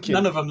was thinking,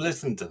 none of them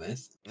listen to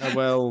this.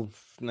 Well,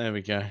 there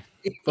we go.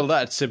 Well,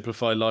 that'd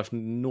simplify life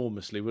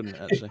enormously, wouldn't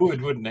it? Actually, it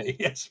would, wouldn't it?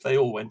 Yes, if they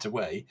all went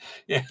away.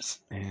 Yes.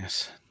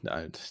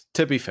 No.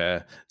 To be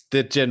fair,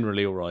 they're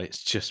generally all right.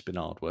 It's just been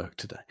hard work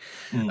today.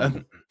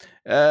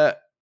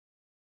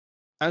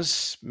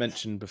 As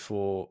mentioned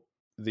before,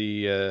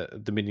 the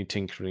mini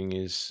tinkering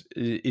is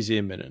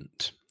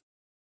imminent.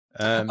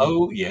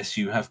 Yes,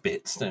 you have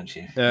bits, don't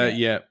you?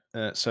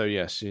 So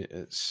yes,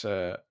 it's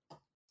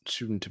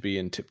soon to be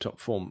in tip-top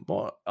form.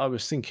 What I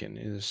was thinking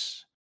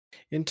is,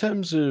 in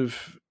terms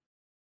of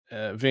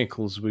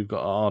vehicles we've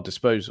got at our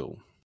disposal,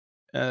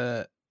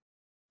 the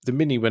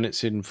Mini, when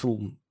it's in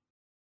full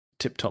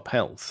tip-top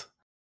health,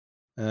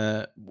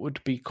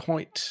 would be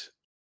quite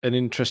an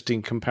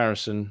interesting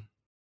comparison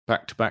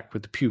back-to-back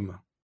with the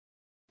Puma.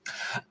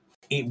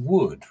 It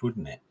would,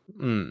 wouldn't it?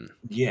 Mm.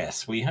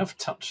 Yes, we have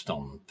touched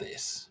on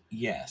this.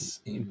 Yes,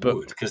 it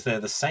would, because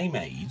they're the same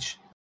age.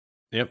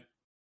 Yep.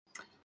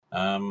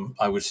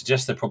 I would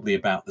suggest they're probably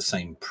about the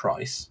same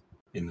price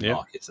in the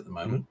market at the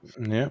moment.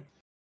 Yeah.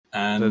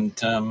 And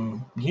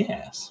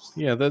yes,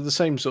 yeah, they're the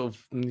same sort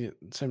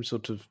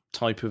of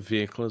type of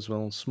vehicle as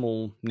well.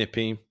 Small,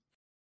 nippy.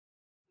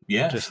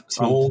 Yeah,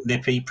 small,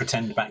 nippy,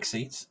 pretend back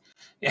seats.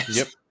 Yes.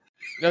 Yep.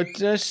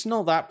 It's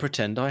not that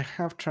pretend. I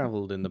have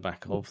travelled in the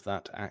back of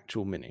that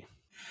actual Mini.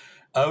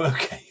 Oh,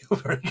 okay.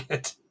 Very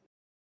good.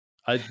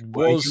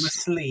 Were you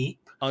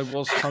asleep? I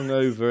was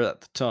hungover at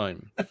the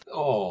time.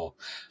 Oh,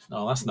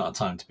 no, that's not a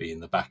time to be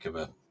in the back of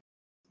a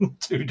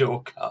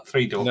 2-door car,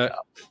 3-door car.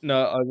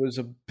 No, I was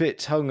a bit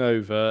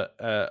hungover.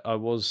 I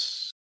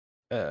was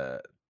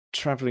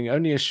travelling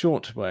only a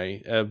short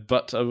way,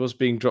 but I was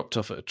being dropped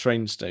off at a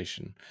train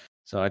station.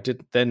 So I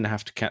did then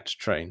have to catch a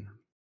train.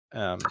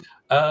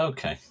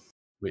 Okay.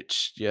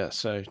 Which,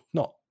 so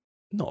not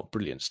a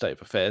brilliant state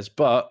of affairs,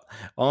 but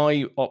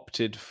I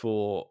opted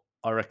for,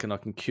 I reckon I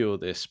can cure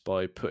this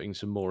by putting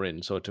some more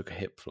in, so I took a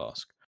hip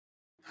flask.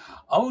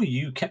 Oh,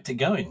 you kept it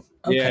going.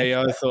 Okay.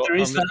 Yeah, I thought there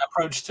is that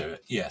approach to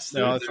it. Yes,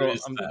 there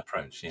is that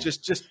approach. Yeah.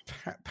 Just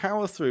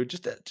power through,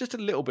 just a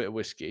little bit of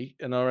whiskey,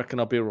 and I reckon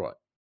I'll be all right.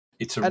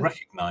 It's a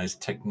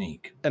recognised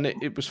technique, and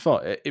it was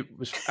fine. It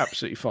was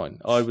absolutely fine.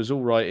 I was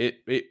all right.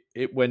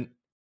 It went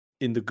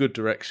in the good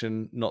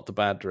direction, not the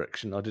bad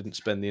direction. I didn't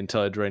spend the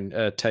entire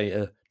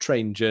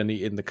train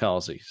journey in the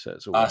carsy, so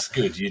it's all that's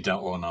good. You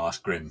don't want to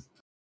ask grim.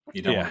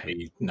 You don't want to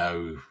be,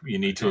 you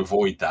need to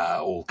avoid that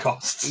at all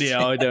costs.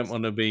 Yeah, I don't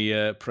want to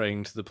be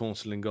praying to the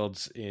porcelain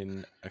gods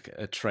in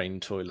a train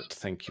toilet.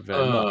 Thank you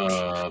very much.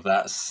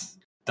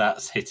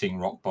 That's hitting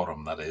rock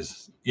bottom, that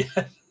is. Yeah.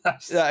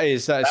 That's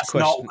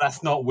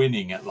not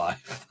winning at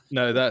life.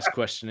 No, that's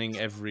questioning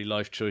every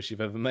life choice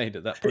you've ever made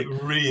at that point.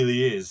 It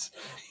really is.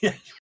 Yeah.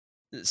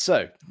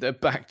 So,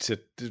 back to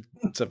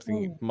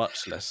something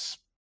much less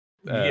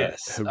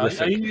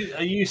horrific.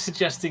 Are you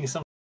suggesting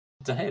something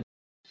ahead?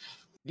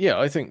 Yeah,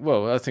 I think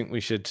we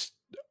should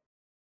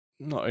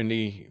not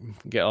only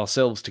get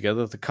ourselves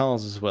together, the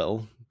cars as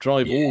well,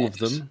 drive all of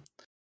them,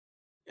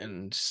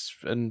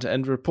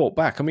 and report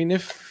back. I mean,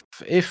 if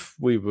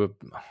we were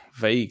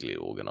vaguely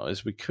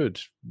organised, we could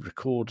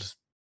record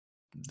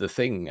the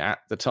thing at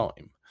the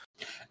time.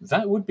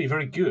 That would be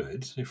very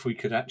good if we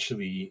could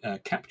actually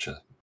capture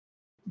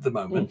the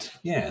moment.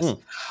 Yes.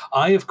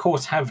 I, of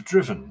course, have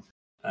driven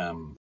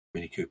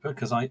Mini Cooper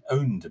because I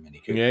owned a Mini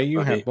Cooper. Yeah, you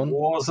had one. It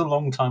was a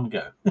long time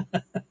ago.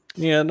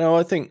 Yeah, no,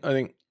 I think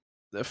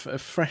a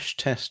fresh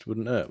test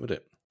wouldn't hurt, would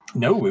it?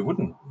 No, it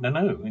wouldn't.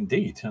 No,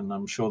 indeed. And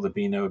I'm sure there'd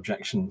be no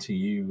objection to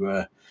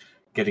you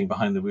getting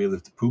behind the wheel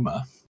of the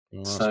Puma.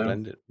 Oh,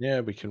 splendid.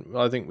 Yeah, we can.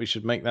 I think we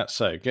should make that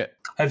so.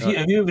 Have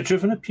you ever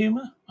driven a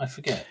Puma? I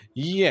forget.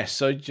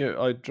 Yes, I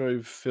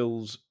drove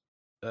Phil's.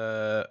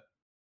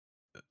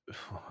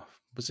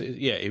 Was it?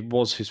 Yeah, it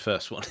was his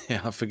first one.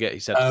 Yeah, I forget. He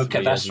said.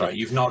 Okay, that's right.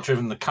 You've not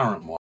driven the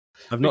current one.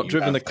 I've not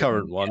driven the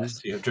current one.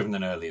 Yes, you've driven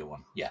an earlier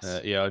one.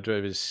 Yes. Yeah, I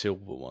drove his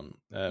silver one.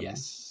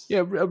 Yes. Yeah,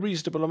 a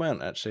reasonable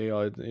amount actually.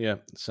 But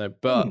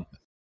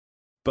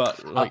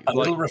like a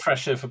little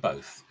refresher for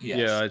both. Yes.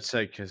 Yeah, I'd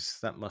say because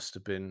that must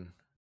have been.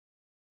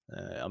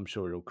 I'm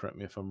sure he'll correct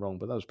me if I'm wrong,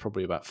 but that was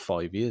probably about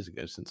 5 years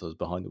ago since I was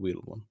behind the wheel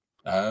of one.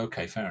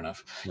 Okay, fair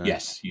enough. No.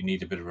 Yes, you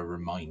need a bit of a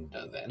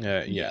reminder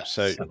then. Yeah.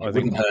 So it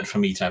wouldn't hurt for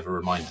me to have a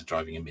reminder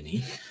driving a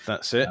Mini.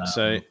 That's it.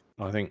 So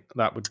I think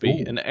that would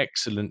be an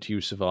excellent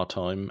use of our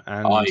time,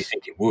 and I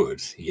think it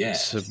would.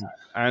 Yes,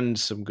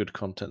 some good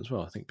content as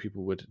well. I think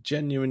people would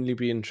genuinely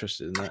be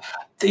interested in that.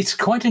 It's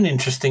quite an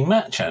interesting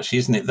match, actually,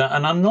 isn't it?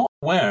 And I'm not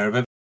aware of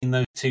ever seeing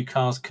those two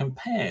cars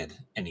compared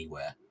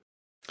anywhere.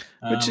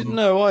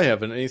 No, I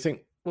haven't. And you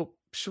think, well,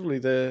 surely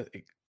they're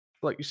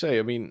like you say.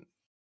 I mean,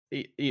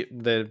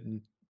 they're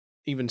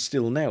even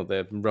still now.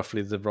 They're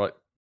roughly the right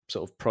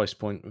sort of price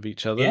point of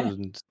each other,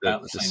 and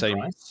about the same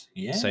price.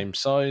 Same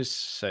size,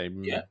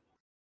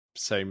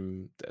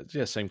 same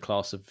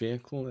class of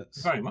vehicle.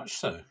 Very much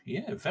so.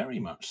 Yeah, very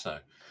much so.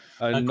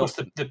 And of course,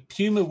 the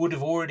Puma would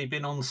have already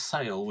been on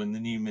sale when the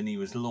new Mini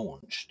was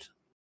launched.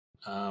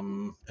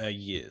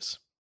 Years.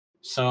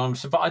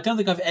 But I don't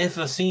think I've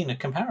ever seen a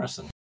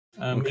comparison,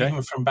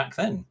 even from back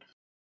then.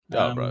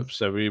 Right.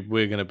 So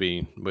we're going to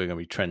be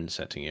trend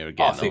setting here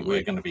again. I think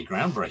we're going to be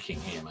groundbreaking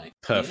here, mate.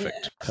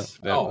 Perfect.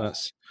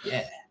 That's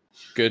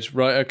good.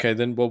 Right. Okay.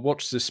 Then we'll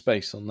watch this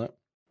space on that.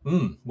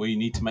 Well, you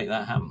need to make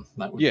that happen.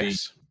 That would be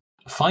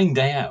a fine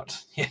day out.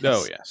 Yes.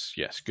 Oh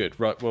yes. Good.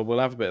 Right. Well, we'll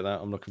have a bit of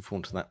that. I'm looking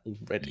forward to that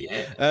already.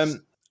 Yes.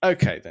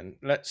 Okay. Then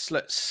let's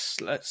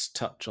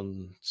touch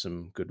on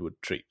some Goodwood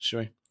treats,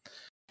 shall we?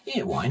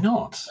 Yeah. Why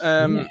not?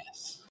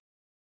 Yes.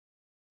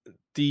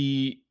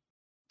 The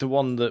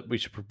one that we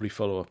should probably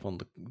follow up on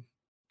the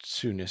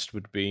soonest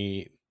would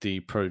be the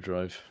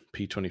ProDrive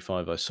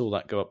P25. I saw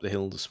that go up the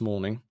hill this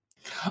morning.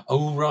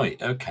 Oh,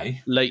 right.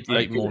 Okay. Late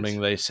morning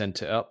they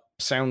sent it up.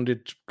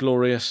 Sounded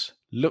glorious.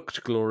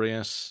 Looked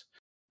glorious.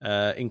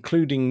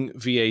 Including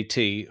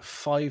VAT,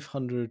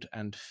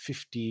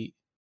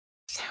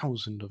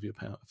 550,000 of your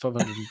pound.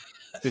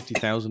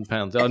 550,000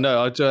 pounds. Oh,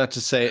 no, I had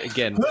to say it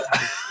again.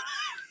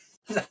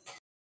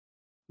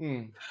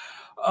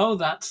 Oh,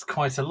 that's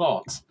quite a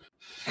lot.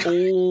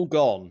 All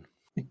gone.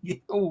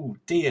 Oh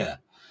dear.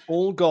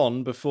 All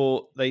gone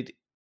before they'd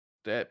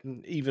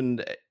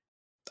even.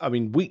 I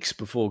mean, weeks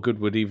before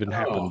Goodwood even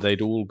happened,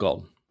 they'd all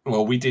gone.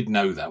 Well, we did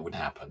know that would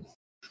happen.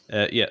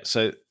 Yeah,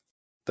 so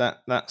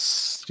that's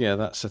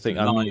the thing.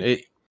 I mean,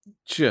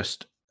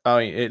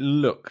 it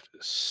looked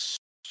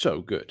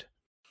so good.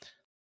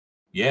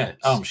 Yeah,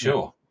 I'm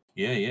sure.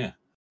 Yeah.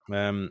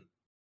 Yeah.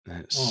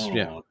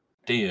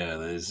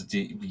 Dear,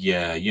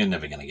 you're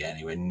never going to get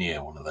anywhere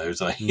near one of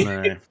those, are you?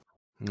 No.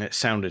 It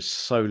sounded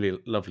so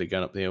lovely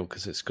going up the hill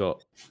because it's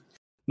got,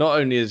 not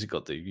only has it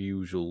got the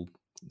usual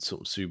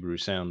sort of Subaru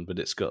sound, but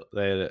it's got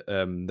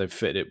they've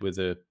fitted it with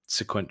a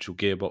sequential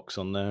gearbox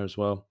on there as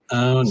well.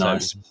 Oh, so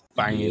nice. It's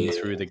banging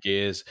through the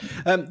gears.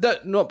 I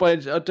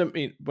don't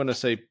mean when I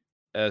say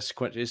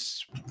sequential.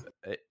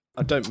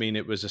 I don't mean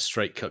it was a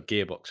straight cut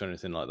gearbox or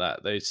anything like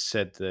that. They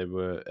said they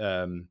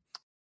were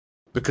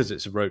because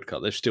it's a road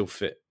cut. They've still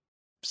fit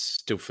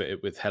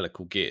it with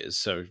helical gears,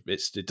 so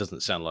it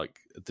doesn't sound like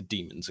the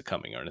demons are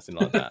coming or anything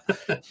like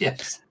that.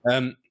 Yes.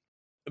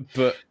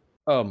 But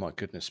oh my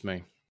goodness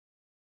me.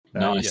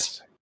 Nice.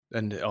 Yes.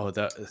 And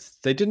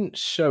they didn't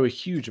show a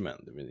huge amount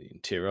of them in the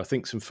interior. I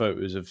think some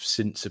photos have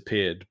since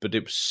appeared, but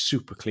it was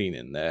super clean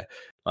in there,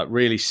 like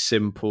really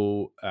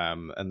simple.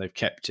 And they've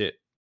kept it.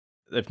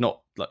 They've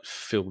not like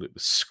filled it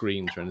with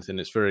screens or anything.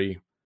 It's very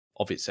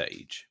of its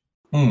age.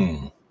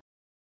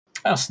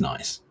 That's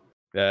nice.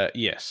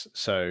 Yes.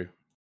 So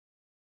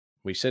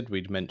we said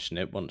we'd mention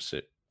it once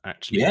it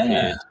actually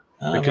appeared,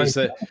 because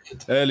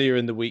earlier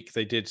in the week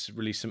they did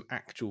release some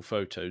actual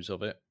photos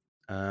of it.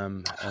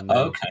 And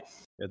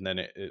then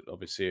it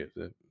obviously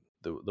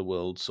the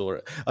world saw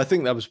it. I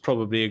think that was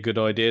probably a good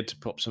idea to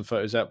pop some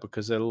photos out,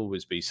 because there'll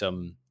always be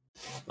some,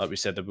 like we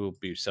said, there will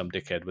be some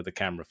dickhead with a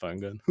camera phone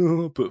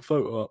going, put a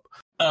photo up.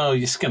 Oh,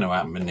 it's going to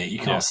happen, isn't it? You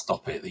can't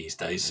stop it these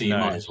days, so you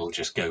might as well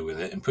just go with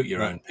it and put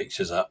your own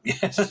pictures up.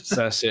 Yes,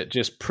 that's it.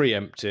 Just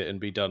preempt it and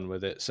be done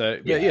with it. So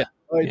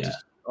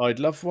I'd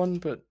love one,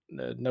 but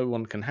no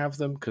one can have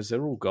them because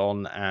they're all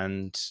gone.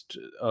 And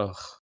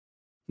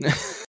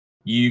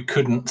you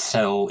couldn't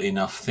sell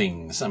enough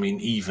things. I mean,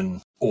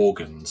 even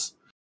organs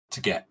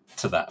to get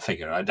to that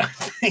figure. I don't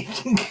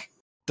think.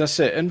 That's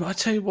it. And I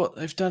tell you what,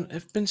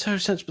 they've been so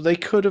sensible. They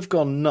could have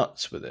gone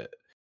nuts with it.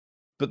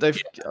 But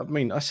I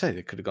mean, I say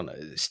they could have gone.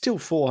 It's still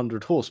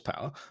 400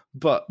 horsepower,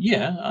 but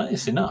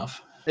it's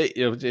enough.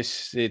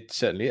 It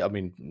certainly. I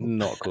mean,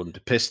 not according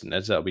to piston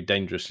heads. That would be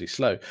dangerously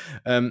slow.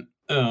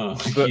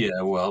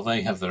 Well,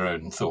 they have their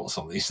own thoughts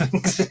on these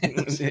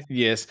things.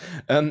 Yes,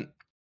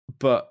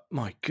 but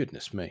my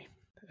goodness me,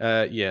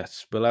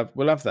 yes, we'll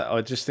have that.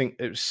 I just think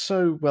it was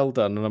so well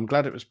done, and I'm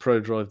glad it was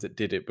ProDrive that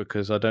did it,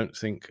 because I don't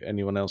think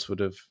anyone else would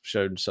have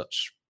shown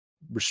such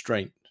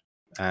restraint.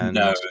 And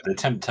no, the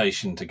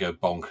temptation to go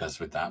bonkers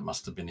with that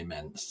must have been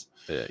immense.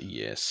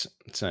 Yes.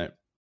 So,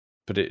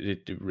 but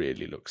it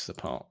really looks the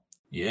part.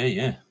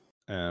 Yeah.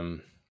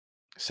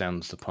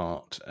 Sounds the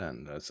part,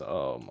 and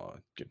oh my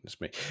goodness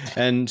me!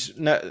 And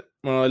now,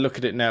 when I look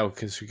at it now,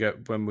 because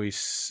when we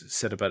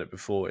said about it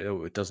before,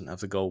 it doesn't have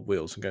the gold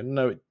wheels, and go,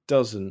 no, it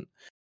doesn't.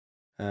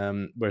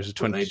 Whereas the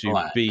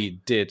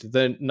 22B did.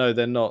 They're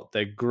not.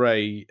 They're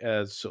grey,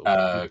 sort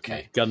of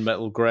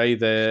gunmetal grey.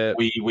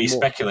 We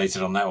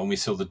speculated on that when we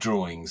saw the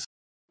drawings.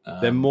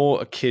 They're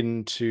more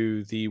akin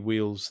to the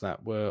wheels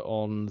that were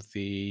on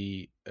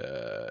the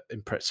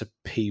Impreza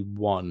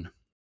P1.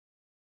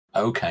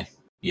 Okay.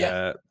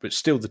 Yeah, but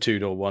still the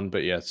 2-door one.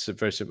 But yeah, it's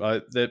very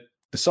simple. The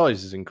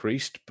size is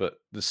increased, but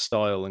the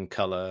style and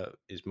color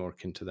is more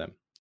akin to them.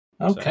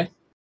 Okay.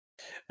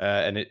 So,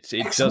 and it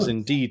does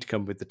indeed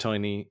come with the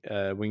tiny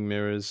wing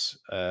mirrors,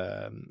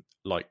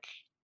 like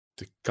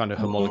the kind of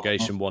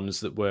homologation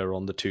ones that were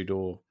on the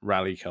 2-door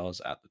rally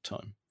cars at the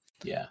time.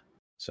 Yeah.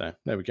 So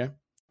there we go.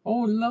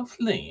 Oh,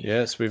 lovely.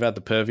 Yes, we've had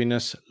the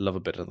perviness. Love a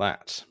bit of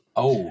that.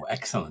 Oh,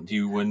 excellent.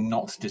 You were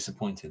not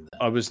disappointed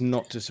there. I was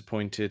not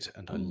disappointed,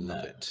 and I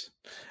love it.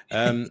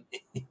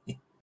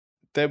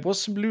 There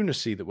was some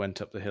lunacy that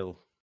went up the hill.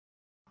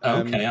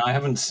 Okay, I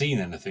haven't seen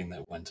anything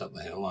that went up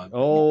the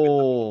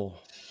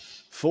hill.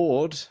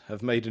 Ford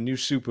have made a new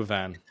super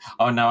van.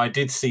 Oh, no, I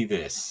did see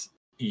this.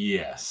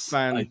 Yes,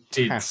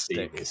 fantastic. I did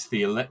see this.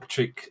 The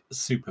electric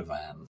super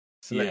van.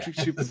 It's an electric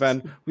super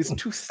van with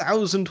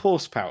 2,000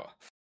 horsepower.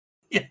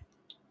 Yeah.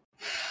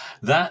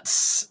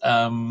 That's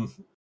going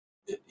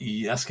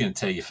to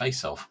tear your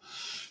face off.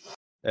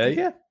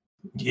 Yeah.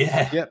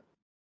 Yep.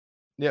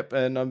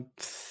 And I'm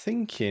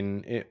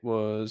thinking it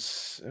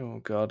was. Oh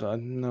God, I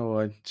know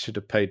I should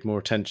have paid more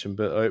attention,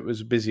 but it was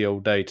a busy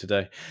old day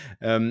today.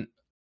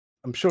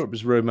 I'm sure it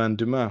was Romain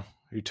Dumas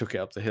who took it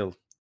up the hill.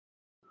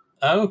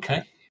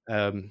 Okay.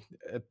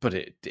 But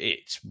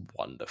it's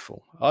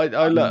wonderful.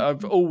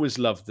 I've always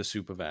loved the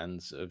super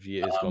vans of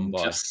years gone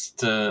by.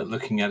 Just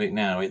looking at it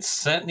now, it's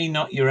certainly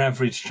not your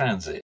average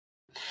Transit.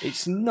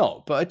 It's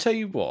not, but I tell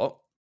you what,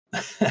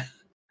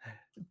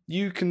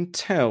 you can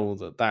tell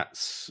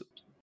that's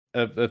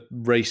a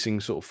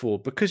racing sort of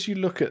Ford, because you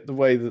look at the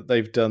way that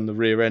they've done the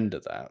rear end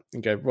of that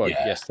and go, right,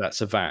 Yeah. yes,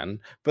 that's a van,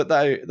 but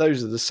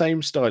those are the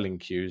same styling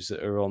cues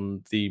that are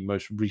on the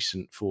most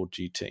recent Ford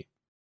GT.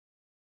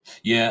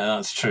 Yeah,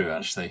 that's true,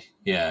 actually.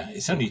 Yeah,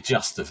 it's only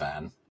just a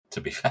van,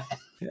 to be fair.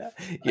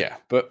 Yeah,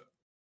 but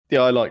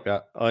yeah, I like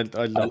that. I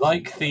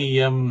like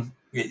the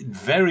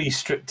very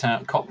stripped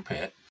out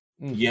cockpit.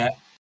 Yeah,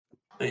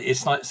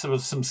 it's like sort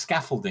of some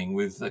scaffolding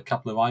with a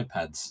couple of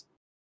iPads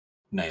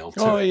nailed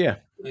to it. Yeah.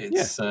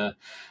 It's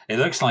it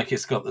looks like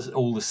it's got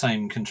all the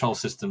same control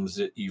systems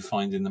that you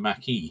find in the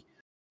Mach-E,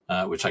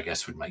 which I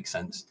guess would make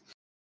sense.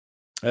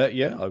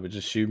 Yeah, I would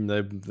assume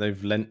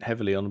they've lent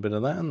heavily on a bit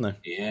of that, haven't they?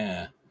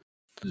 Yeah,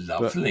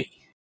 lovely.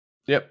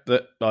 Yep,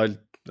 I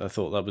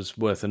thought that was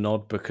worth a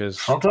nod because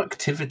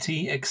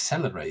productivity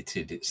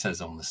accelerated. It says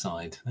on the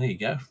side. There you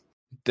go.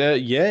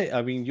 Yeah,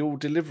 I mean your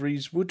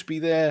deliveries would be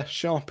there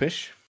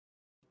sharpish.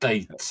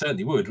 They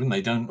certainly would when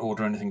they don't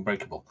order anything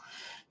breakable.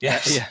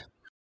 Yes. Yeah.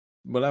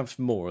 We'll have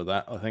more of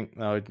that. I think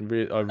I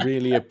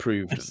really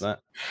approved of that.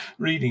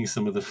 Reading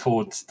some of the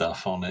Ford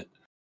stuff on it,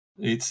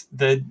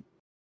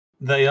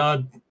 they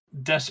are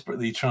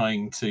desperately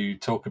trying to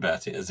talk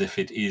about it as if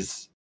it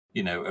is,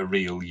 a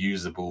real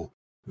usable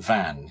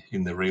van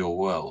in the real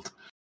world.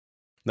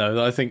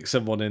 No, I think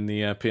someone in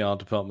the PR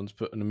department's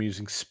put an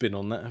amusing spin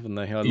on that, haven't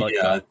they? I like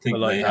that. I think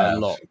they have. A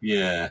lot.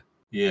 Yeah.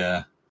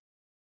 Yes.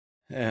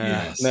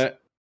 No,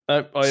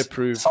 I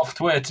approve.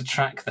 Software to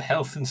track the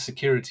health and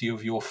security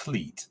of your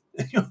fleet.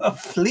 A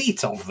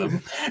fleet of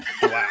them.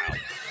 Wow.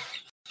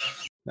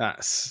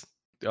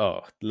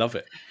 Love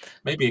it.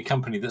 Maybe a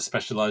company that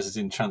specializes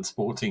in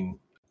transporting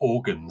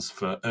organs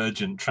for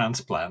urgent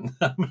transplant.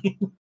 I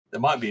mean, there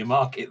might be a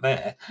market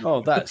there.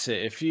 Oh, that's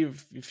it. If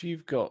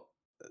you've got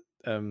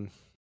a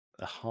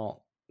heart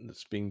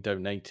that's being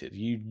donated,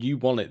 you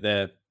want it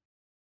there,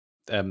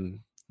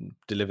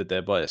 delivered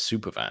there by a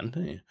super van,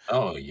 don't you?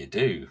 Oh, you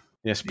do.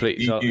 Yes,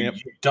 please. You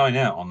dine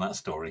out on that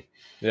story.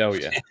 Oh,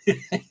 yeah.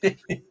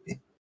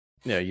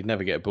 Yeah, you'd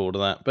never get bored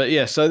of that. But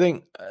yes, I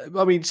think,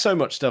 so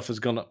much stuff has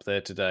gone up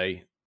there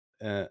today,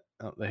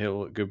 up the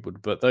hill at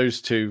Goodwood, but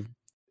those two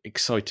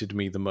excited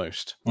me the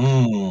most.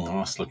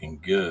 That's looking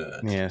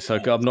good. Yeah, so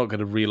I'm not going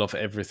to reel off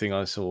everything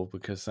I saw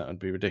because that would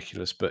be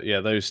ridiculous. But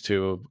yeah, those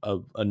two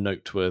are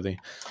noteworthy.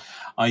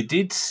 I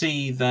did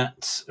see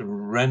that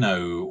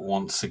Renault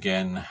once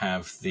again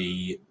have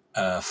the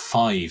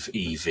 5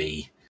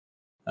 EV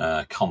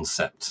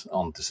concept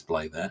on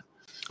display there.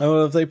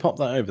 Oh, have they popped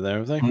that over there,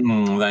 have they?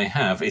 They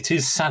have. It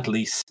is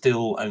sadly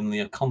still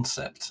only a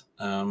concept.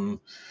 Now,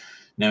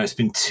 it's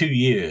been 2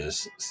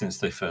 years since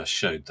they first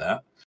showed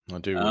that. I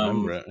do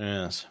remember it,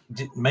 yes.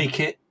 Make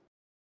it.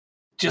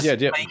 Just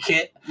make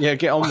it. Yeah,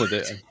 get on with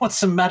it. What's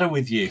the matter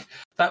with you?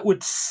 That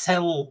would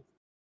sell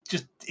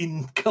just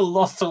in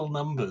colossal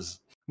numbers.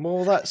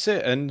 Well, that's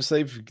it. And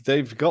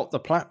they've got the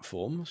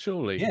platform,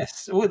 surely.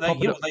 Yes. Well,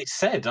 they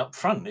said up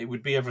front it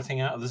would be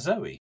everything out of the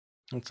Zoe.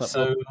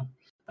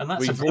 And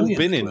that's we've all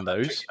been in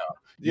those.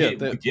 Yeah,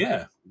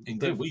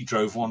 indeed. We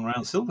drove one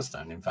around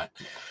Silverstone, in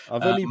fact.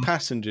 I've only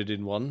passengered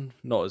in one,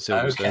 not at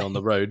Silverstone on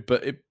the road,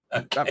 but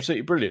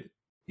absolutely brilliant.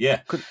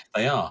 Yeah,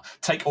 they are.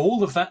 Take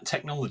all of that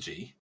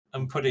technology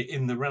and put it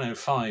in the Renault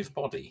 5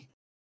 body.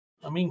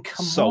 I mean,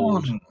 come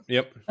on.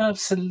 Yep.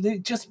 Absolutely.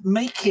 Just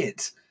make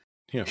it.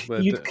 Yeah,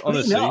 you'd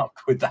clean up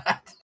with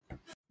that.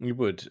 You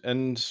would.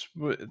 And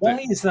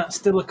why is that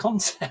still a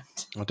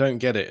concept? I don't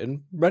get it.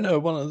 And Renault are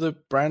one of the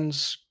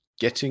brands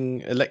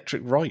getting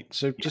electric right.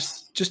 So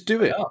just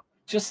do it.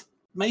 Just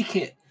make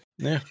it.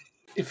 Yeah.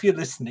 If you're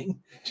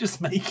listening,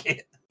 just make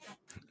it.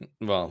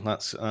 Well,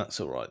 that's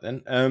all right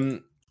then.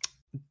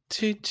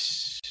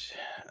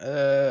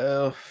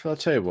 I'll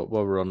tell you what,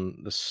 while we're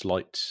on the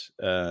slight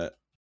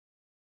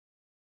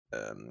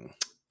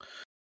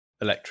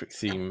electric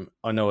theme,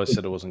 I know I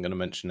said I wasn't going to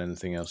mention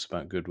anything else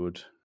about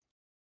Goodwood.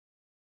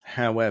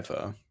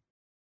 However,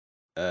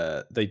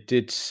 they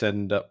did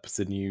send up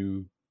the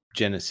new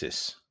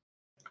Genesis.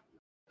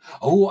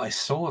 Oh, I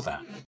saw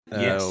that.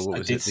 Yes,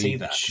 I did see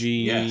that.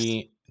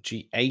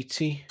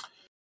 G80?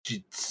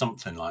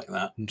 Something like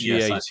that.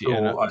 G80,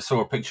 yes, I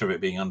saw a picture of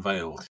it being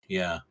unveiled.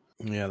 Yeah.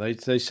 Yeah,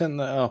 they sent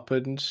that up,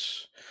 and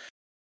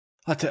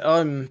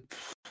I'm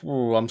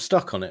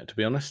stuck on it, to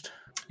be honest.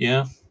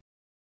 Yeah.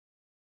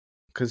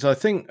 Because I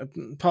think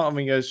part of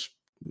me goes,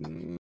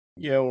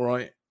 yeah, all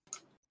right,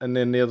 and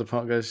then the other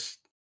part goes,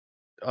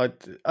 I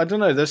don't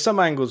know. There's some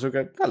angles where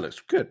I go, that looks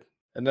good,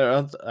 and there are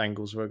other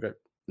angles where I go,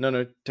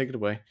 no, take it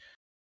away.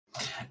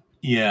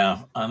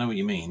 Yeah, I know what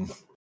you mean.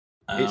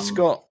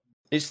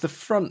 It's the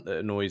front that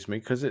annoys me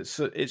because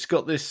it's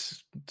got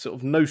this sort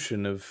of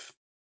notion of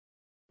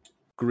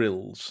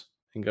grills.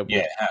 And go,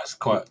 yeah, it has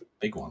quite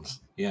big ones.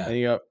 Yeah, and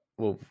you go,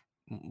 well,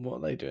 what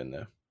are they doing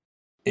there?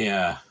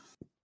 Yeah,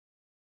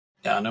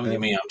 I know what you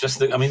mean.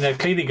 They're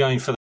clearly going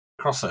for the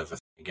crossover thing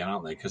again,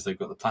 aren't they? Because they've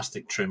got the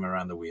plastic trim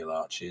around the wheel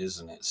arches,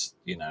 and it's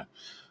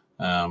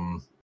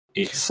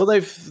it's well,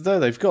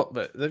 they've got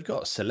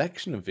a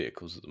selection of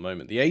vehicles at the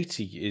moment. The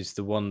 80 is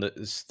the one that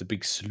is the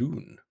big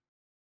saloon.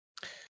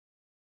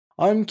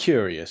 I'm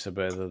curious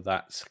whether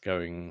that's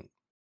going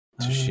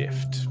to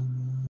shift.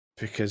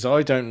 Because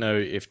I don't know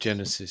if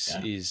Genesis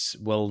is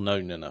well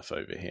known enough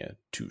over here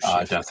to shift.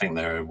 I don't think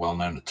they're well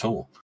known at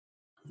all.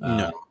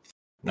 No.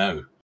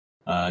 No.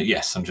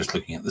 Yes, I'm just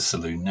looking at the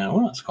saloon now.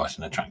 Well, that's quite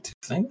an attractive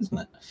thing, isn't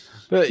it?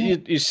 But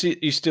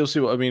you still see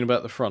what I mean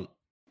about the front.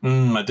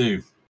 I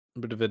do. A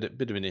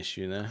bit of an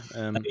issue there.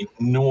 An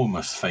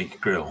enormous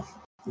fake grille.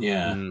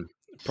 Yeah.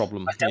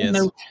 Problem. I don't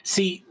know.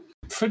 See,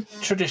 for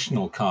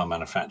traditional car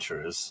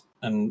manufacturers,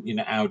 and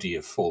Audi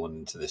have fallen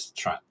into this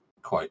trap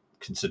quite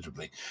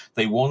considerably.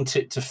 They want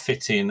it to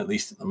fit in, at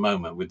least at the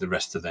moment, with the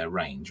rest of their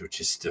range,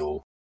 which is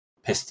still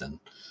piston.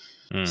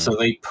 So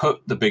they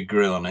put the big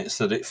grille on it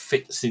so that it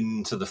fits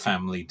into the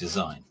family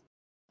design.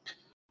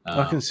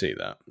 I can see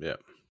that, yeah.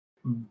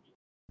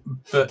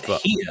 But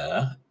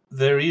here,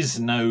 there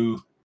is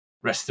no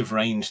rest of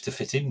range to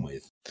fit in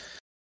with.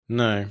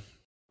 No.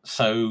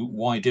 So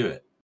why do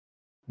it?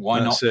 Why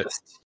That's not?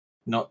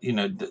 It.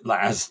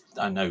 Not as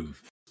I know,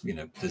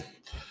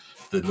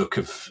 the look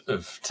of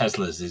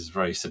Teslas is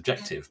very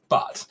subjective,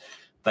 but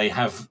they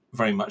have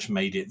very much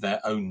made it their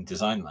own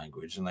design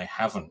language, and they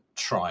haven't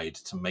tried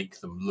to make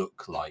them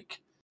look like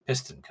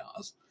piston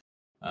cars.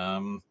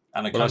 And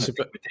I kind of think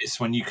with this,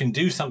 when you can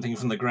do something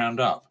from the ground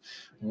up,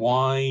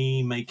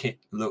 why make it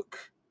look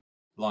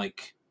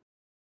like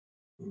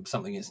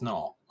something it's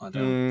not? I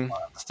don't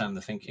quite understand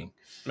the thinking.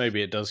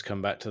 Maybe it does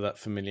come back to that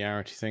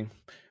familiarity thing.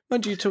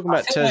 When you talk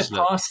about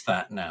Tesla, we're past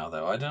that now,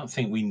 though. I don't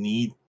think we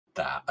need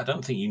that. I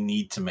don't think you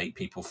need to make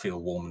people feel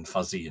warm and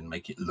fuzzy and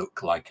make it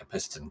look like a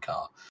piston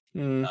car.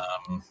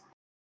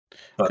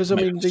 Because I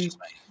mean,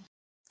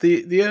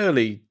 the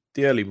early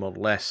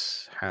Model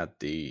S had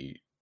the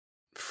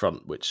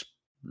front which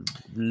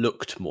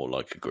looked more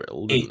like a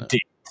grille, didn't it?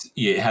 Did.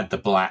 Yeah, it had the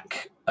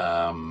black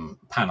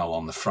panel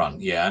on the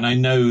front. Yeah, and I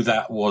know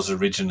that was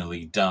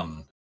originally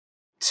done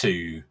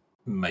to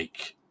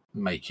make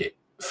it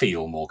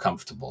feel more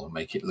comfortable and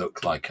make it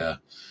look like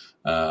a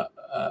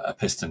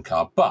piston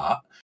car,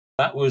 but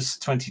that was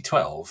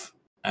 2012,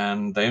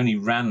 and they only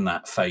ran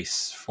that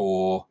face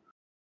for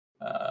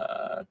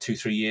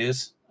 2-3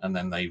 years, and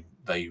then they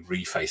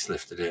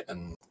re-facelifted it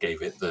and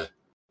gave it the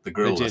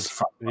grille-less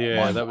front.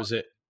 Yeah, that was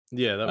it.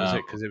 Yeah, that was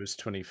it, because it was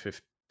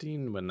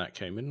 2015 when that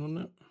came in, wasn't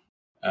it?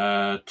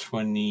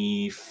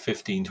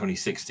 2015,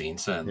 2016,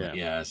 certainly.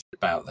 Yeah, it's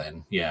about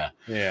then. Yeah.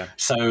 Yeah.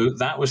 So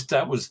that was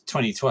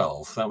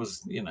 2012. That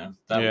was 10 years ago.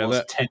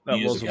 That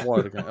was a while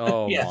ago.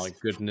 Oh yes. My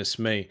goodness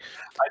me!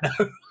 I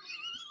know.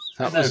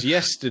 That was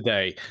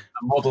yesterday.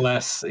 The Model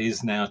S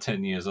is now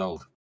 10 years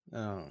old.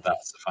 Oh,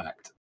 that's a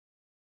fact.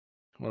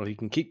 Well, you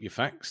can keep your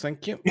facts,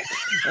 thank you.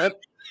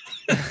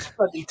 It's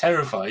bloody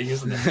terrifying,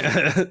 isn't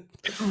it?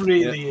 It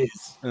really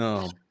is.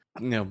 Oh.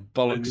 No,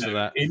 bollocks to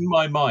that. In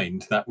my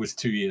mind, that was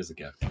 2 years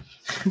ago.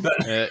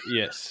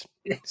 Yes.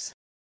 Yes.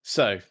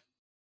 So,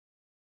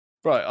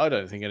 right, I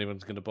don't think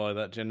anyone's going to buy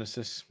that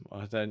Genesis.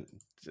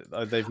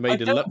 They've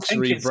made a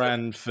luxury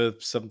brand for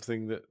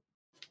something that...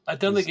 I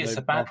don't think it's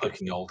a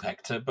bad-looking old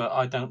Hector, but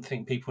I don't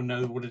think people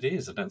know what it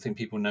is. I don't think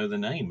people know the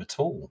name at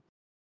all.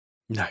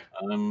 No.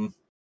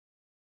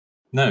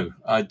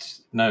 I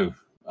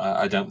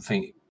don't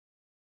think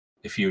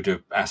if you were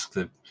to ask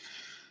the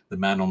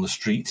man on the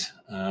street,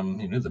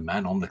 the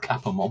man on the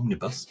Clapham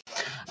omnibus.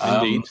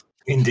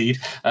 Indeed.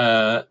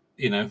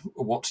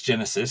 What's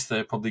Genesis?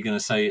 They're probably going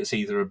to say it's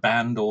either a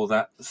band or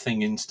that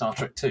thing in Star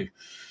Trek 2.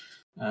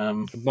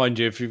 Mind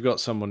you, if you've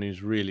got someone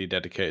who's really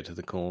dedicated to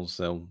the cause,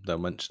 they'll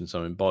mention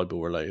something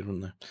Bible related,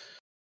 won't they?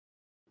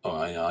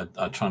 Oh,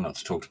 I try not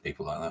to talk to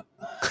people like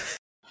that.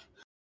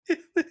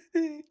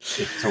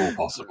 If at all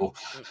possible.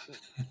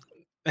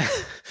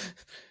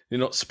 You're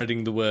not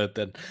spreading the word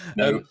then.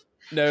 No.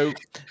 No,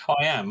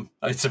 I am.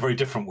 It's a very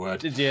different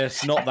word.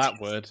 Yes, not that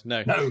word.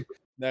 No,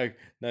 no,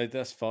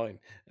 that's fine.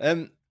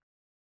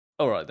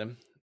 All right then.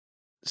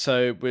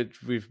 So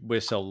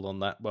we're sold on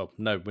that. Well,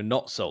 no, we're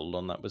not sold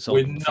on that. We're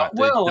sold on the fact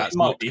that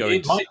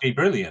it might be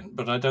brilliant,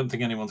 but I don't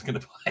think anyone's going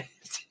to buy it.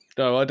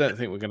 No, I don't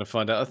think we're going to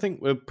find out. I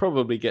think we'll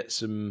probably get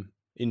some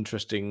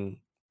interesting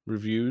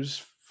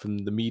reviews from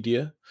the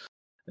media.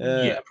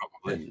 Yeah,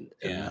 probably.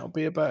 And that'll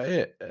be about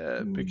it.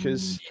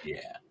 Because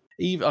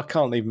I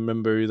can't even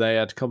remember who they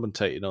had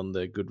commentated on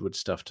the Goodwood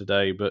stuff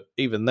today, but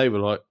even they were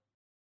like,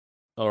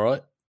 all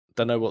right,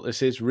 don't know what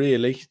this is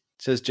really. It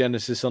says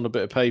Genesis on a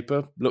bit of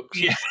paper. Looks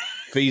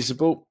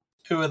feasible.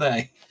 Who are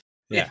they?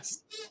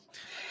 Yes.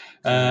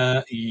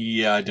 I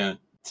don't.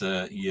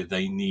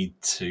 They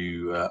need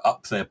to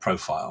up their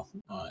profile,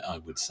 I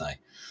would say.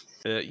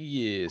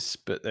 Yes,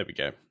 but there we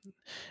go.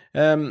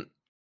 I'll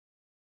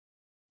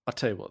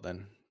tell you what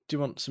then. Do you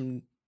want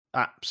some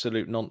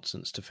absolute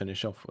nonsense to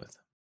finish off with?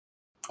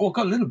 Oh, I've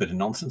got a little bit of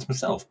nonsense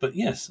myself, but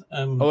yes.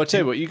 I'll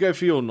tell you what, you go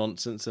for your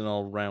nonsense and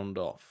I'll round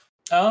off.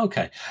 Oh,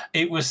 okay.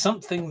 It was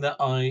something that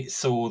I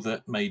saw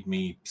that made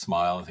me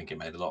smile. I think it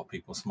made a lot of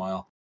people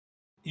smile.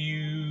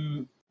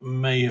 You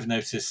may have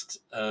noticed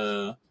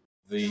there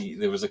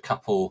was a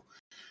couple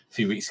a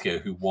few weeks ago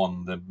who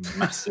won the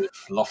massive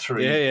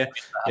lottery,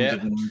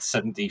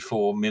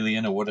 174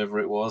 million or whatever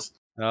it was.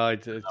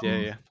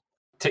 Yeah.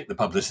 Tick the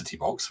publicity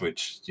box,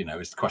 which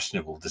is a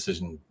questionable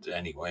decision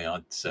anyway.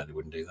 I certainly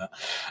wouldn't do that.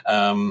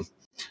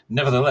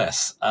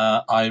 Nevertheless,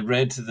 I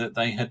read that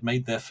they had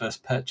made their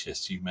first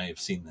purchase. You may have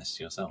seen this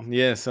yourself.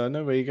 Yes, I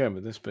know where you're going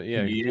with this, but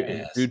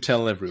do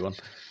tell everyone.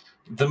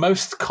 The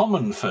most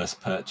common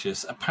first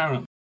purchase,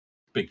 apparently,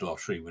 big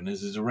lottery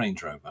winners, is a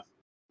Range Rover,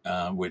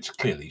 which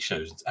clearly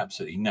shows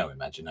absolutely no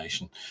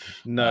imagination.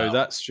 No,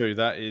 that's true.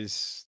 That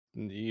is,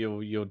 you're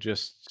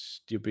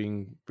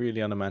being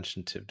really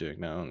unimaginative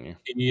doing that, aren't you?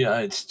 Yeah,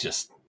 it's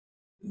just,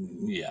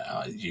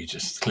 you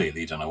just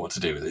clearly don't know what to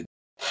do with it.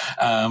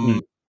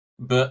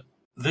 But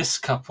this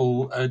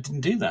couple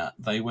didn't do that.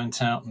 They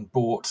went out and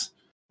bought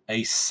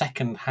a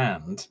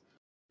second-hand,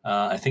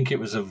 I think it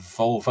was a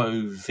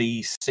Volvo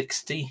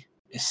V60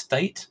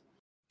 Estate.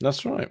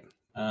 That's right.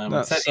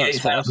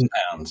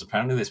 £38,000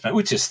 apparently they spent,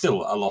 which is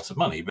still a lot of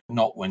money, but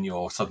not when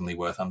you're suddenly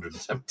worth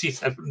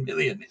 177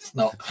 million. It's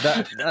not.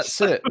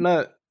 That's it.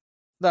 No,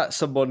 that's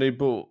somebody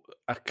bought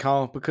a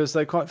car because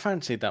they quite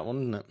fancied that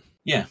one, isn't it?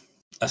 Yeah,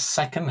 a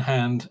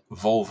second-hand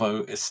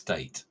Volvo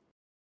Estate.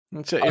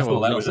 That's it. I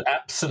thought that was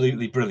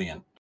absolutely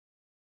brilliant.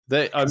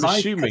 I'm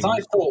assuming. I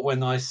thought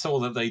when I saw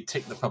that they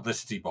ticked the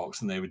publicity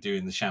box and they were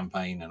doing the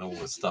champagne and all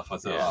this stuff, I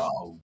thought,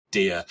 oh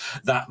dear,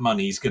 that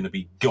money's going to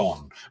be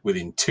gone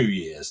within 2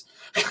 years.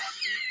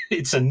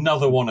 It's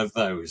another one of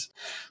those.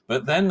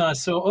 But then I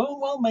saw, oh,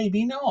 well,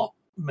 maybe not.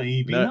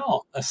 Maybe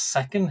not. A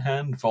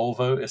second-hand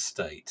Volvo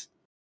Estate.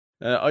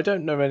 I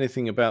don't know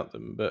anything about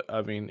them, but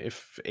I mean,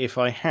 if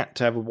I had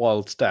to have a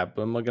wild stab,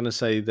 am I going to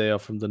say they are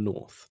from the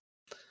north?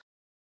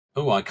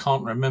 Oh, I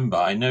can't remember.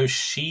 I know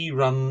she's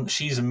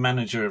a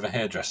manager of a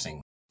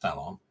hairdressing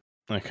salon.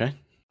 Okay.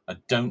 I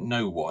don't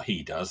know what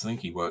he does. I think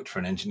he worked for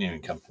an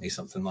engineering company,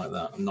 something like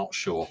that. I'm not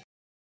sure.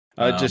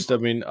 I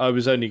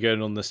was only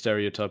going on the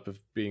stereotype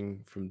of being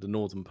from the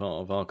northern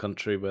part of our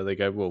country where they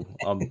go, well,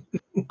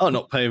 I'm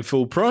not paying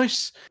full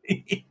price.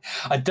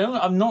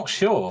 I'm not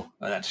sure,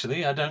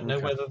 actually. I don't know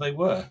whether they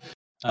were.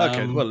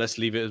 Okay, well, let's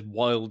leave it as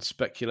wild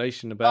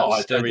speculation about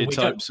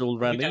stereotypes all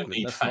around England.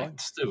 We don't need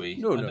facts, do we?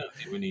 No. I don't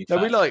think we need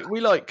facts. We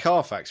like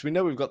car facts. We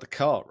know we've got the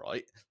car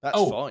right. That's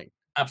fine.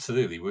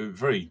 Absolutely. We're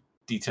very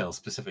detail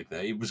specific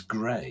there. It was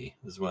grey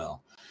as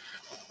well.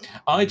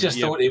 I just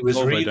thought it was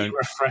really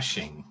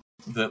refreshing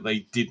that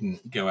they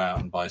didn't go out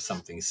and buy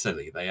something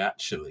silly. They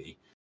actually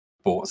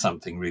bought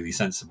something really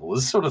sensible.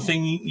 The sort of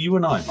thing you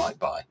and I might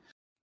buy.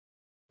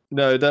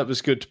 No, that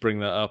was good to bring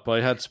that up.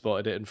 I had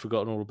spotted it and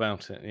forgotten all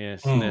about it.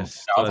 Yes.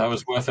 That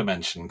was worth a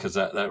mention because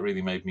that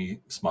really made me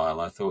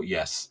smile. I thought,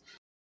 yes,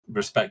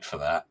 respect for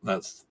that.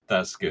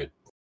 That's good.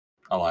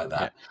 I like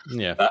that.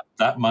 Yeah.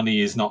 That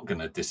money is not going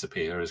to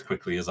disappear as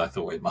quickly as I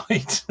thought it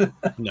might.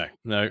 No.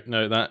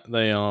 That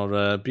they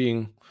are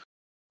being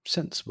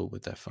sensible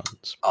with their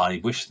funds.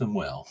 I wish them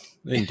well.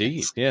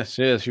 Indeed. Yes.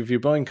 If you're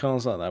buying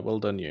cars like that, well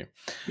done you.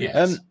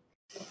 Yes.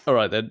 All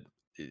right then.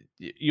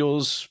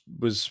 Yours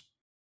was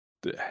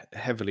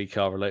heavily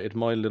car related.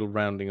 My little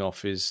rounding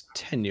off is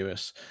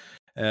tenuous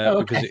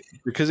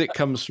because it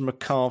comes from a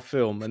car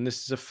film, and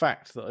this is a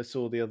fact that I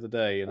saw the other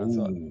day, and I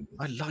thought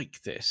I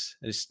like this.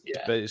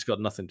 But it's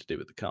got nothing to do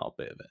with the car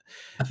bit of it.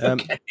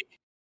 Okay.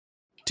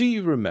 Do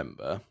you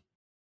remember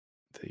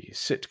the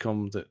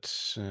sitcom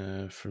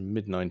that from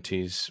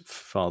mid-90s,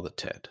 Father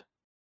Ted?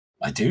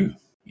 I do.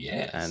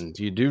 Yes. And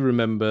you do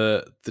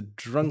remember the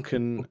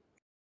drunken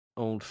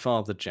old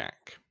Father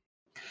Jack?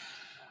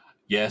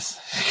 Yes.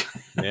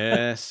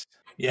 Yes.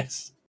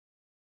 Yes.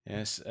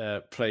 Yes.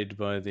 Played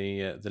by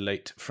the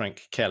late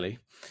Frank Kelly.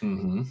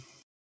 Mm-hmm.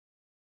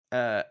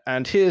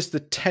 And here's the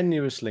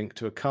tenuous link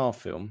to a car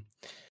film.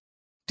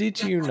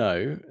 Did you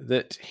know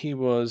that he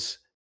was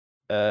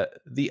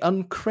the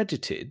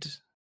uncredited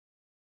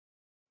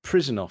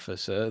prison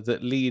officer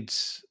that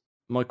leads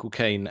Michael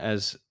Caine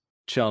as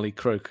Charlie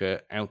Croker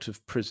out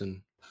of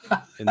prison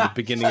in the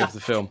beginning of the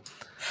film?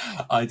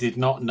 I did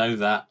not know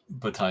that,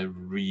 but I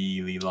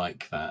really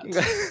like that.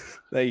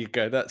 There you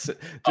go. That's it.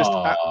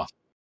 I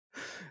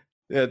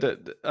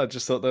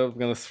just thought that I'm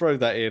going to throw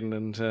that in,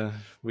 and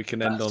we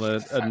can end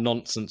on a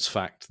nonsense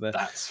fact there.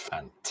 That's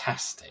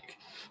fantastic.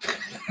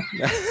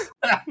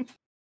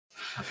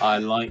 I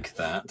like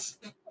that.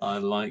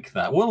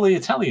 Well, the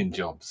Italian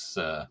Job's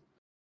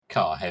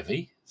car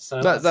heavy.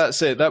 So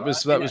that's it. That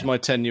was my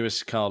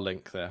tenuous car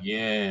link there.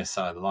 Yes,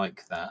 I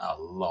like that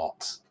a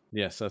lot.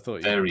 Yes, I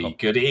thought very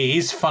good. It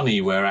is funny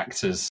where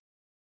actors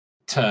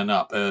turn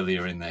up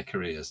earlier in their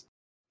careers.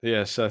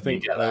 Yes, I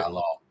think you get that a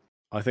lot.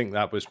 I think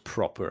that was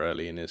proper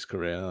early in his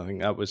career.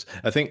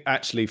 I think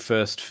actually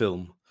first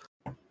film.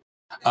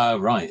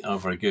 Right. Oh,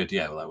 very good.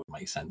 Yeah, well, that would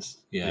make sense.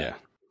 Yeah.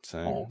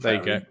 So there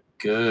you go.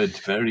 Good.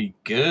 Very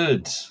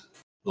good.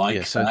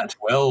 That.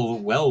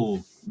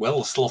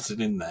 Well slotted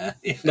in there.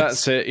 Yes.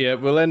 That's it. Yeah,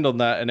 we'll end on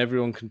that, and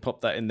everyone can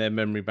pop that in their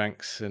memory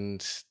banks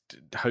and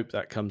hope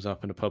that comes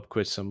up in a pub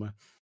quiz somewhere.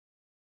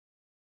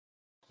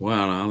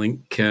 Well, I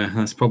think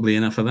that's probably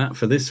enough of that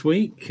for this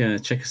week.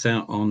 Check us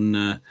out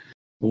on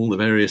all the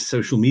various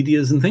social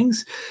medias and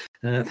things.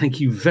 Thank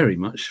you very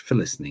much for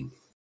listening.